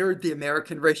considered the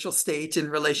American racial state in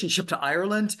relationship to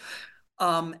Ireland,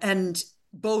 and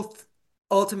both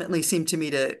ultimately seem to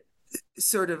me to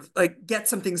sort of like get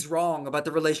some things wrong about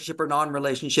the relationship or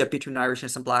non-relationship between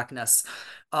Irishness and Blackness,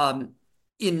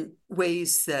 in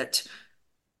ways that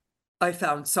I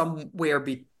found somewhere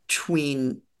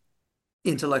between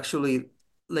intellectually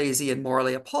lazy and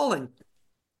morally appalling,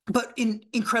 but in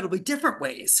incredibly different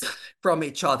ways from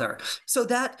each other. So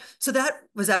that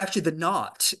was actually the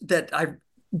knot that I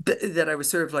was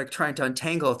sort of like trying to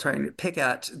untangle, trying to pick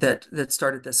at, that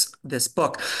started this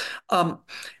book.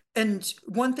 And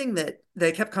one thing that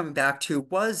they kept coming back to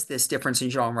was this difference in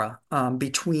genre,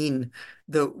 between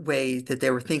the way that they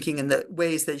were thinking and the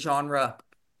ways that genre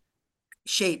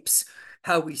shapes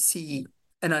how we see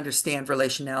and understand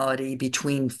relationality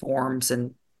between forms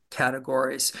and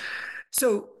categories.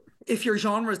 So if your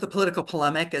genre is the political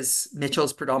polemic, as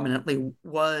Mitchell's predominantly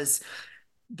was,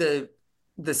 the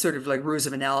sort of like ruse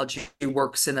of analogy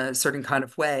works in a certain kind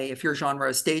of way. If your genre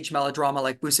is stage melodrama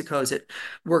like Boucicault's, it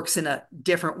works in a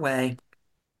different way.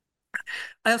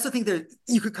 I also think that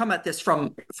you could come at this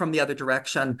from the other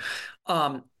direction.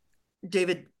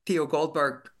 David Theo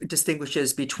Goldberg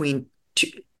distinguishes between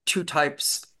two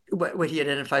types, what he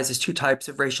identifies as two types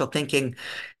of racial thinking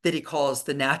that he calls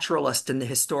the naturalist and the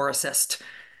historicist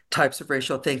types of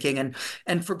racial thinking.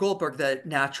 And for Goldberg, the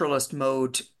naturalist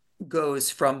mode goes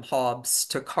from Hobbes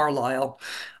to Carlyle.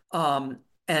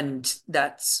 And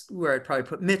that's where I'd probably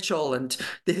put Mitchell. And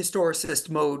the historicist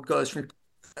mode goes from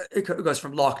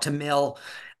Locke to Mill.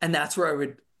 And that's where I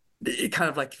would kind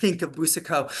of like think of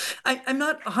Boucicault. I'm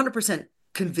not 100%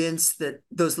 convinced that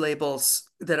those labels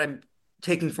that I'm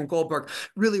taking from Goldberg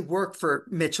really work for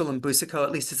Mitchell and Boucicault,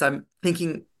 at least as I'm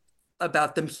thinking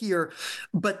about them here.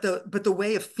 But the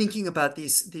way of thinking about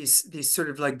these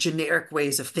sort of like generic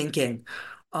ways of thinking,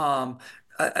 that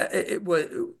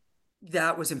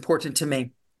was important to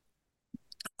me.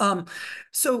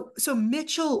 So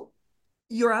Mitchell,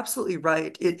 you're absolutely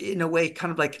right. It, in a way,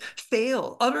 kind of like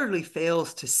utterly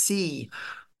fails to see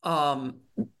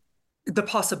the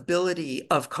possibility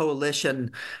of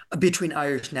coalition between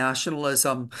Irish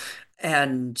nationalism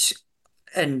and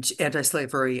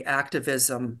anti-slavery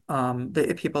activism,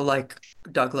 people like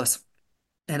Douglas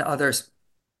and others.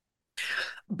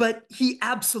 But he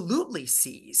absolutely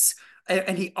sees,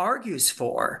 and he argues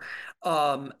for,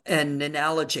 an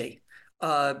analogy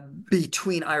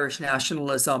between Irish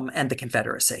nationalism and the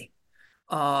Confederacy.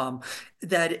 And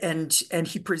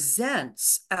he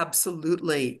presents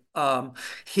absolutely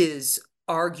his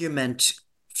argument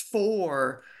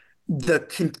for the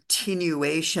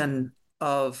continuation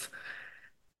of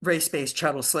race-based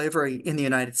chattel slavery in the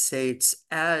United States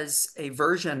as a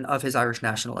version of his Irish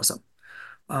nationalism.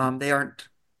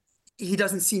 He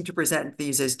doesn't seem to present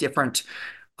these as different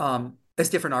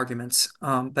arguments,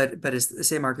 but as the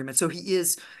same argument. So he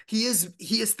is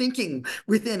thinking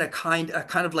within a kind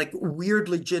of like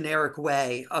weirdly generic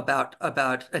way about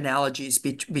analogies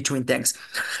between things.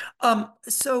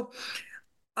 So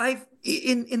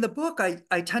in the book,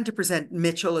 I tend to present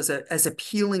Mitchell as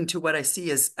appealing to what I see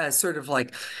as sort of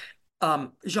like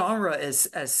genre as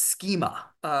schema,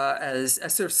 as a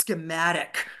sort of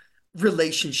schematic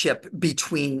relationship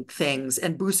between things,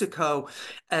 and Boucicault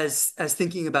as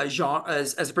thinking about genre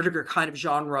as a particular kind of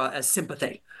genre as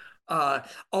sympathy,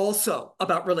 also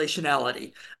about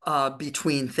relationality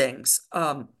between things.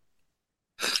 And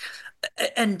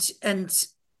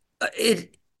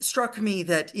it struck me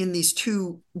that in these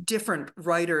two different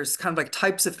writers, kind of like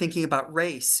types of thinking about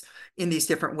race in these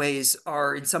different ways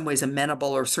are in some ways amenable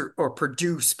or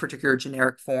produce particular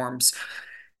generic forms.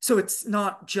 So it's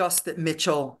not just that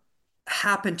Mitchell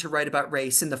happened to write about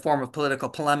race in the form of political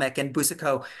polemic and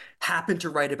Boucicault happened to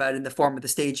write about it in the form of the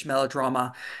stage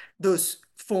melodrama. Those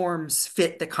forms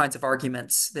fit the kinds of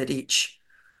arguments that each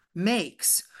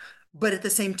makes, but at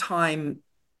the same time,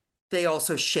 they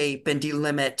also shape and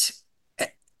delimit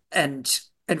and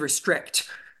restrict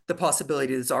the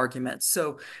possibility of these arguments.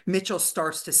 So Mitchell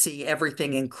starts to see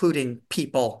everything, including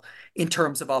people, in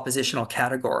terms of oppositional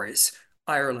categories: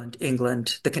 Ireland,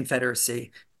 England, the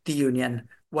Confederacy, the Union,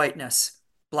 whiteness,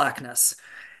 blackness.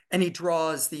 And he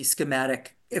draws these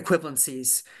schematic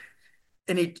equivalencies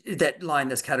that line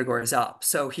those categories up.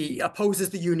 So he opposes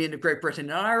the Union of Great Britain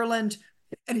and Ireland,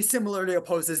 and he similarly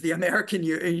opposes the American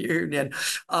Union.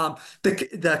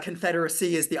 The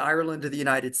Confederacy is the Ireland of the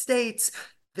United States.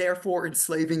 Therefore,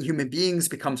 enslaving human beings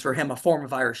becomes for him a form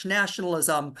of Irish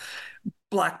nationalism.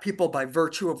 Black people, by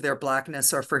virtue of their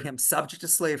blackness, are for him subject to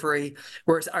slavery,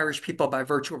 whereas Irish people, by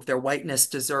virtue of their whiteness,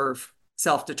 deserve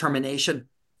self-determination.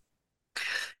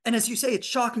 And as you say, it's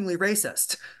shockingly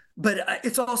racist, but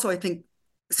it's also, I think,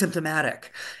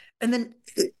 symptomatic. And then,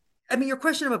 I mean, your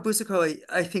question about Boucicault,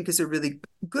 I think, is a really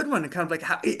good one. And kind of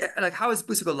like how is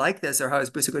Boucicault like this, or how is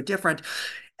Boucicault different?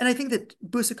 And I think that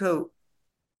Boucicault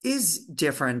is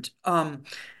different. And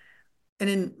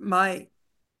in my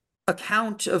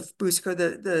account of Boucicault,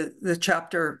 the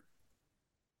chapter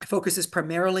focuses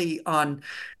primarily on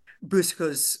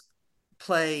Boucicault's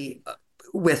play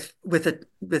with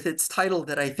its title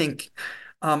that I think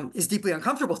is deeply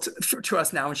uncomfortable to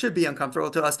us now and should be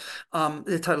uncomfortable to us.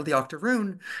 The title, The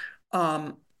Octoroon,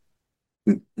 um,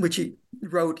 which he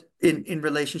wrote in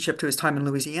relationship to his time in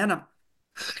Louisiana.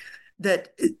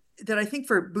 That I think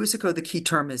for Boucicault the key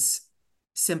term is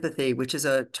sympathy, which is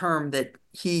a term that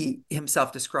he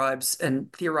himself describes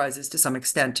and theorizes to some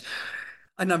extent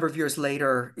a number of years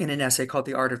later in an essay called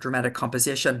The Art of Dramatic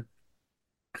Composition.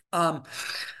 Now,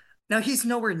 he's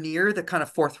nowhere near the kind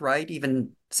of forthright,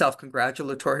 even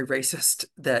self-congratulatory racist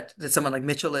that someone like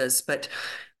Mitchell is, but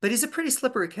he's a pretty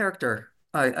slippery character,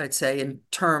 I'd say, in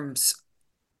terms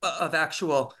of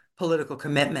actual political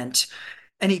commitment.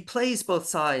 And he plays both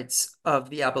sides of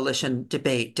the abolition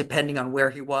debate, depending on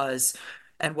where he was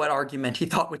and what argument he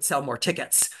thought would sell more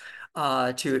tickets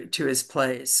to his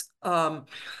plays.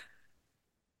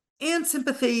 And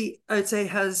sympathy, I'd say,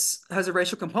 has a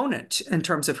racial component in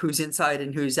terms of who's inside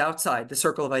and who's outside, the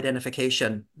circle of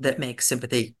identification that makes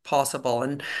sympathy possible.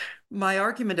 And my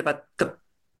argument about the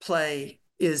play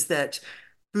is that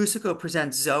Boucicault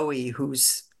presents Zoe,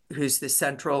 who's the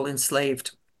central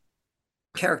enslaved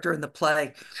character in the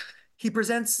play. He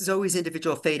presents Zoe's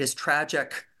individual fate as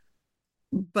tragic,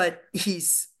 but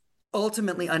he's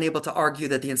ultimately unable to argue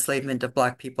that the enslavement of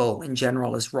Black people in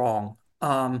general is wrong.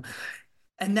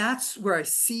 And that's where I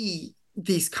see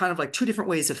these kind of like two different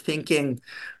ways of thinking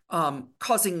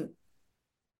causing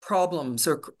problems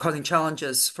or causing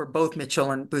challenges for both Mitchell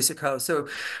and Boucicault. So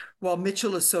while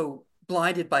Mitchell is so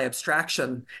blinded by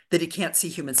abstraction that he can't see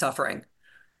human suffering,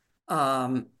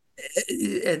 and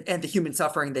the human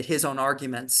suffering that his own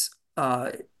arguments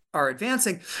are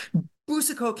advancing,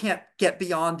 Boucicault can't get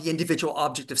beyond the individual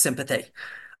object of sympathy.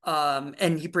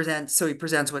 And he presents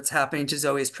what's happening to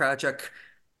Zoe as tragic,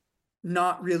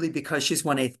 not really because she's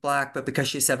 1/8 Black, but because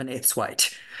she's 7/8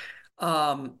 white.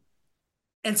 And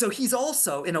so he's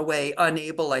also, in a way,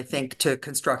 unable, I think, to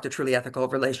construct a truly ethical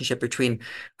relationship between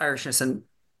Irishness and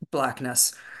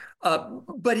Blackness.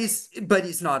 But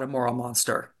he's not a moral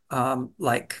monster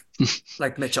like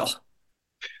Mitchell.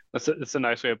 That's a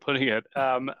nice way of putting it.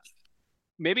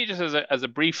 Maybe just as a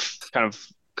brief kind of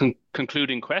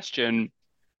concluding question,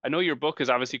 I know your book is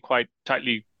obviously quite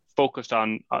tightly focused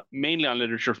on mainly on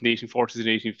literature from the 1840s and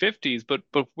 1850s, but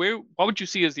what would you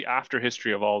see as the after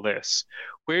history of all this?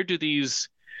 Where does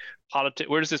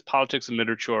this politics and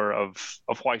literature of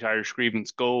white Irish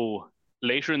grievance go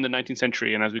later in the 19th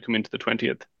century and as we come into the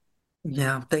 20th?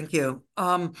 Yeah, thank you.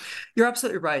 You're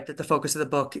absolutely right that the focus of the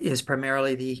book is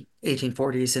primarily the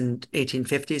 1840s and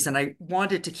 1850s, and I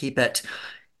wanted to keep it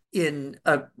in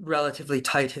a relatively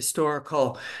tight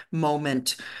historical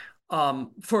moment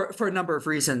for a number of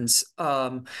reasons,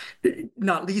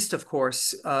 not least, of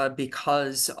course,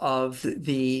 because of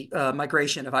the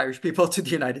migration of Irish people to the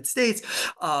United States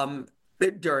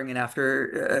during and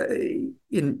after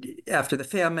the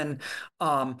famine,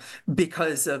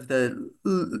 because of the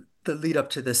lead up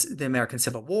to the American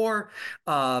Civil War,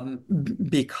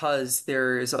 because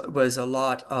there was a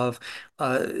lot of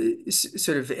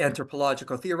sort of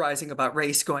anthropological theorizing about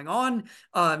race going on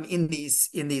in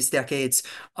these decades.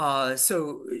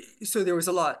 So there was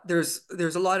a lot. There's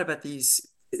a lot about this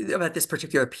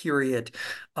particular period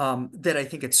that I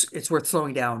think it's worth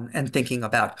slowing down and thinking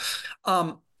about.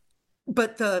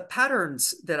 But the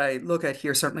patterns that I look at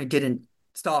here certainly didn't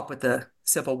stop with the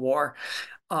Civil War.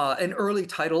 An early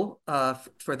title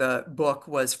for the book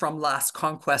was From Last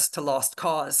Conquest to Lost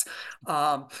Cause.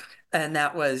 And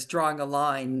that was drawing a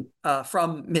line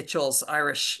from Mitchell's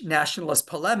Irish nationalist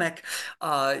polemic,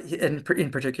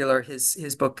 in particular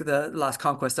his book, The Last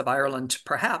Conquest of Ireland,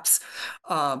 perhaps,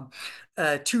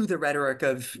 to the rhetoric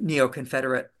of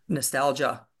neo-Confederate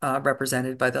nostalgia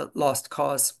represented by the Lost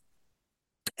Cause.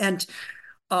 And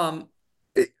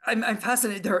I'm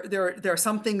fascinated. There are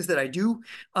some things that I do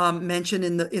mention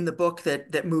in the book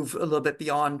that move a little bit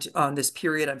beyond on this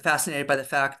period. I'm fascinated by the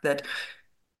fact that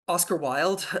Oscar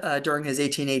Wilde, during his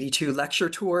 1882 lecture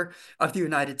tour of the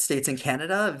United States and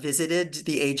Canada, visited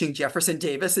the aging Jefferson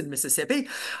Davis in Mississippi.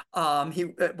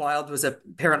 Wilde was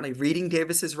apparently reading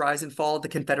Davis's Rise and Fall of the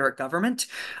Confederate Government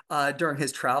during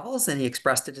his travels, and he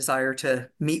expressed a desire to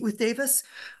meet with Davis.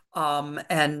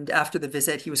 And after the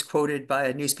visit, he was quoted by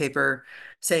a newspaper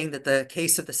saying that the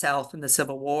case of the South in the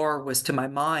Civil War was, to my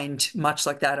mind, much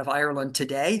like that of Ireland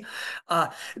today.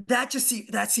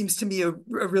 That seems to me a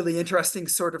really interesting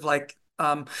sort of like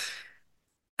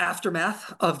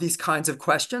aftermath of these kinds of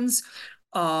questions.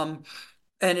 And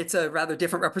it's a rather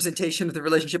different representation of the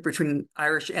relationship between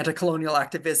Irish anti-colonial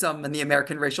activism and the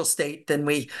American racial state than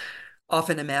we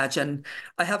often imagine.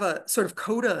 I have a sort of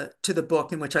coda to the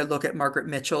book in which I look at Margaret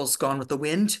Mitchell's Gone with the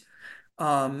Wind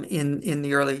in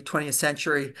the early 20th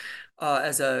century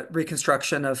as a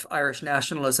reconstruction of Irish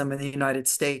nationalism in the United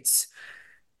States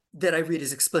that I read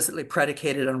is explicitly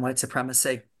predicated on white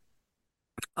supremacy.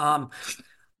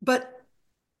 But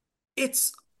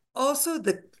it's also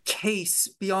the case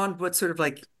beyond what sort of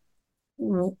like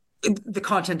the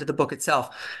content of the book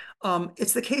itself.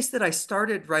 It's the case that I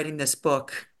started writing this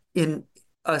book in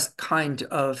a kind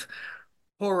of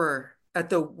horror at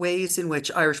the ways in which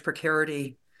Irish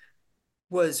precarity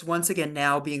was once again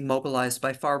now being mobilized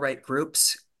by far-right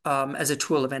groups as a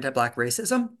tool of anti-Black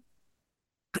racism.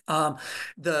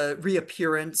 The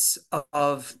reappearance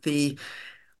of the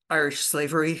Irish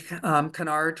slavery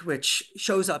canard, which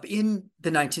shows up in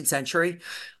the 19th century,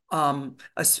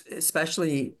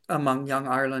 especially among young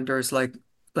Irelanders like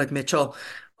Mitchell,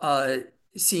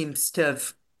 seems to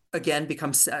have again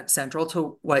become central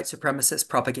to white supremacist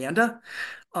propaganda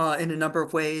in a number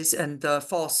of ways. And the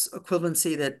false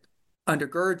equivalency that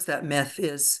undergirds that myth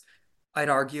is, I'd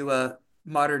argue, a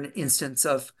modern instance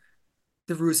of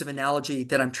the ruse of analogy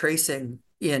that I'm tracing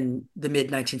in the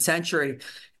mid-19th century.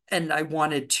 And I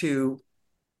wanted to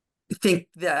think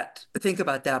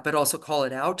about that, but also call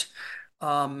it out,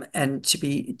 and to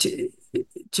be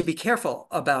careful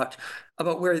about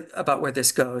where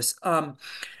this goes.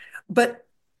 But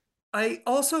I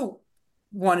also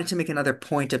wanted to make another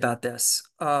point about this,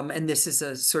 and this is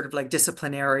a sort of like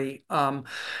disciplinary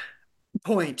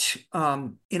point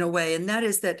in a way, and that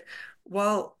is that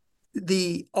while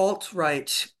the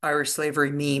alt-right Irish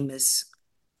slavery meme is,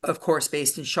 of course,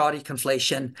 based in shoddy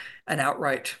conflation and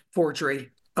outright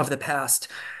forgery of the past,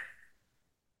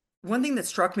 one thing that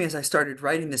struck me as I started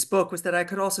writing this book was that I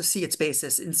could also see its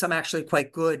basis in some actually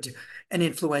quite good and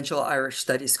influential Irish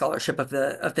studies scholarship of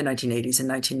the 1980s and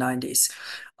 1990s.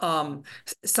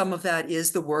 Some of that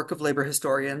is the work of labor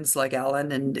historians like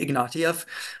Allen and Ignatieff,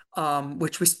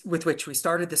 with which we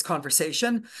started this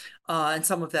conversation, and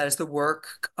some of that is the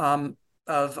work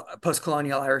of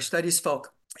post-colonial Irish studies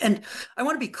folk. And I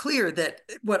want to be clear that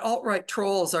what alt-right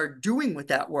trolls are doing with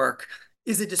that work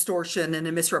is a distortion and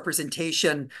a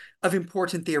misrepresentation of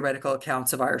important theoretical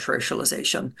accounts of Irish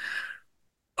racialization.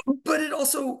 But it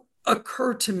also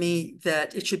occurred to me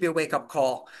that it should be a wake-up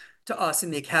call to us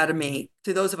in the academy,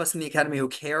 to those of us in the academy who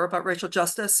care about racial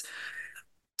justice,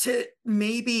 to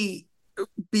maybe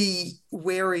be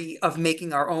wary of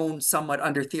making our own somewhat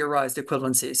under-theorized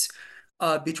equivalencies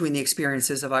between the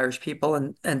experiences of Irish people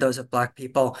and those of Black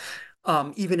people,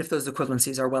 even if those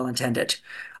equivalencies are well-intended.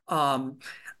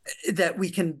 That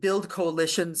we can build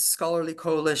coalitions, scholarly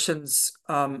coalitions,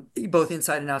 both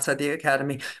inside and outside the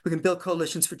academy. We can build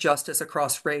coalitions for justice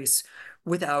across race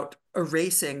without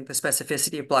erasing the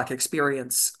specificity of Black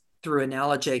experience through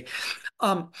analogy.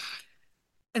 And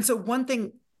so one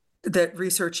thing that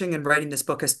researching and writing this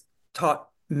book has taught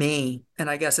me, and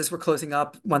I guess as we're closing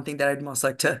up, one thing that I'd most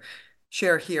like to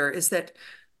share here is that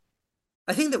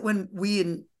I think that when we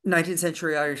in 19th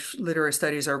century Irish literary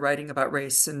studies are writing about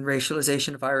race and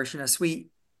racialization of Irishness, we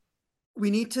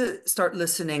need to start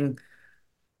listening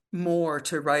more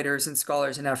to writers and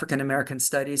scholars in African American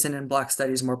studies and in Black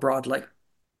studies more broadly.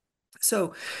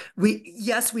 So we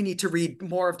need to read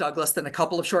more of Douglas than a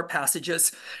couple of short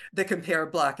passages that compare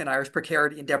Black and Irish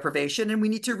precarity and deprivation. And we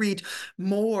need to read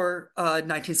more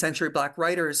 19th century Black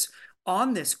writers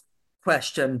on this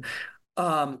question.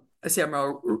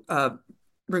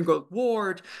 Ringgold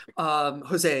Ward,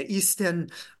 Hosea Easton.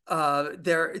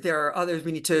 There are others.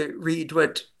 We need to read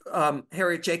what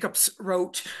Harriet Jacobs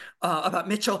wrote about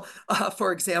Mitchell,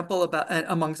 for example,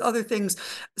 amongst other things.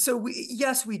 So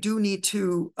we do need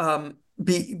to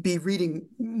be reading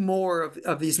more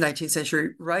of these 19th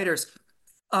century writers.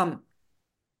 But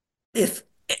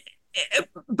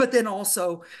then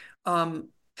also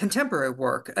contemporary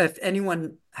work. If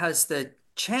anyone has the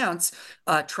chance,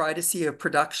 try to see a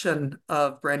production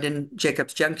of Brandon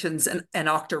Jacobs Jenkins and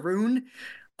Octoroon,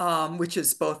 which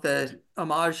is both a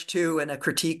homage to and a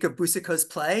critique of Boucicault's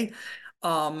play,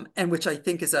 and which I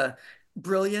think is a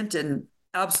brilliant and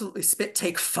absolutely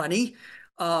spit-take funny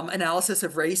analysis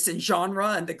of race and genre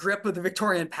and the grip of the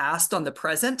Victorian past on the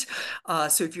present.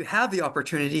 So if you have the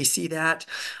opportunity, see that.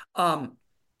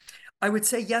 I would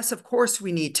say yes, of course,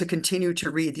 we need to continue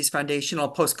to read these foundational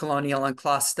post-colonial and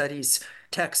class studies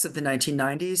texts of the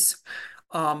 1990s.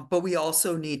 But we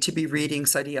also need to be reading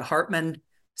Saidiya Hartman,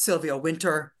 Sylvia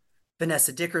Wynter,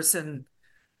 Vanessa Dickerson,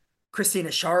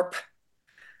 Christina Sharp.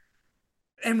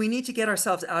 And we need to get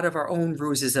ourselves out of our own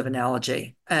ruses of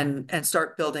analogy and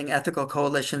start building ethical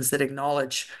coalitions that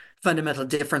acknowledge fundamental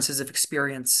differences of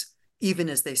experience, even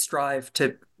as they strive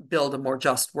to build a more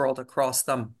just world across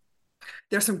them.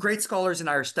 There's some great scholars in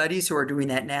Irish studies who are doing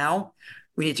that now.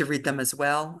 We need to read them as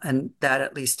well. And that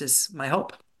at least is my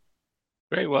hope.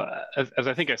 Great. Well, as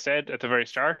I think I said at the very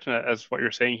start, as what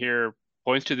you're saying here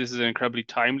points to, this is an incredibly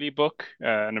timely book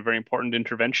and a very important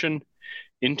intervention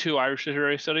into Irish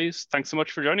literary studies. Thanks so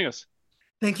much for joining us.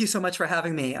 Thank you so much for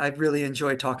having me. I've really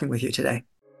enjoyed talking with you today.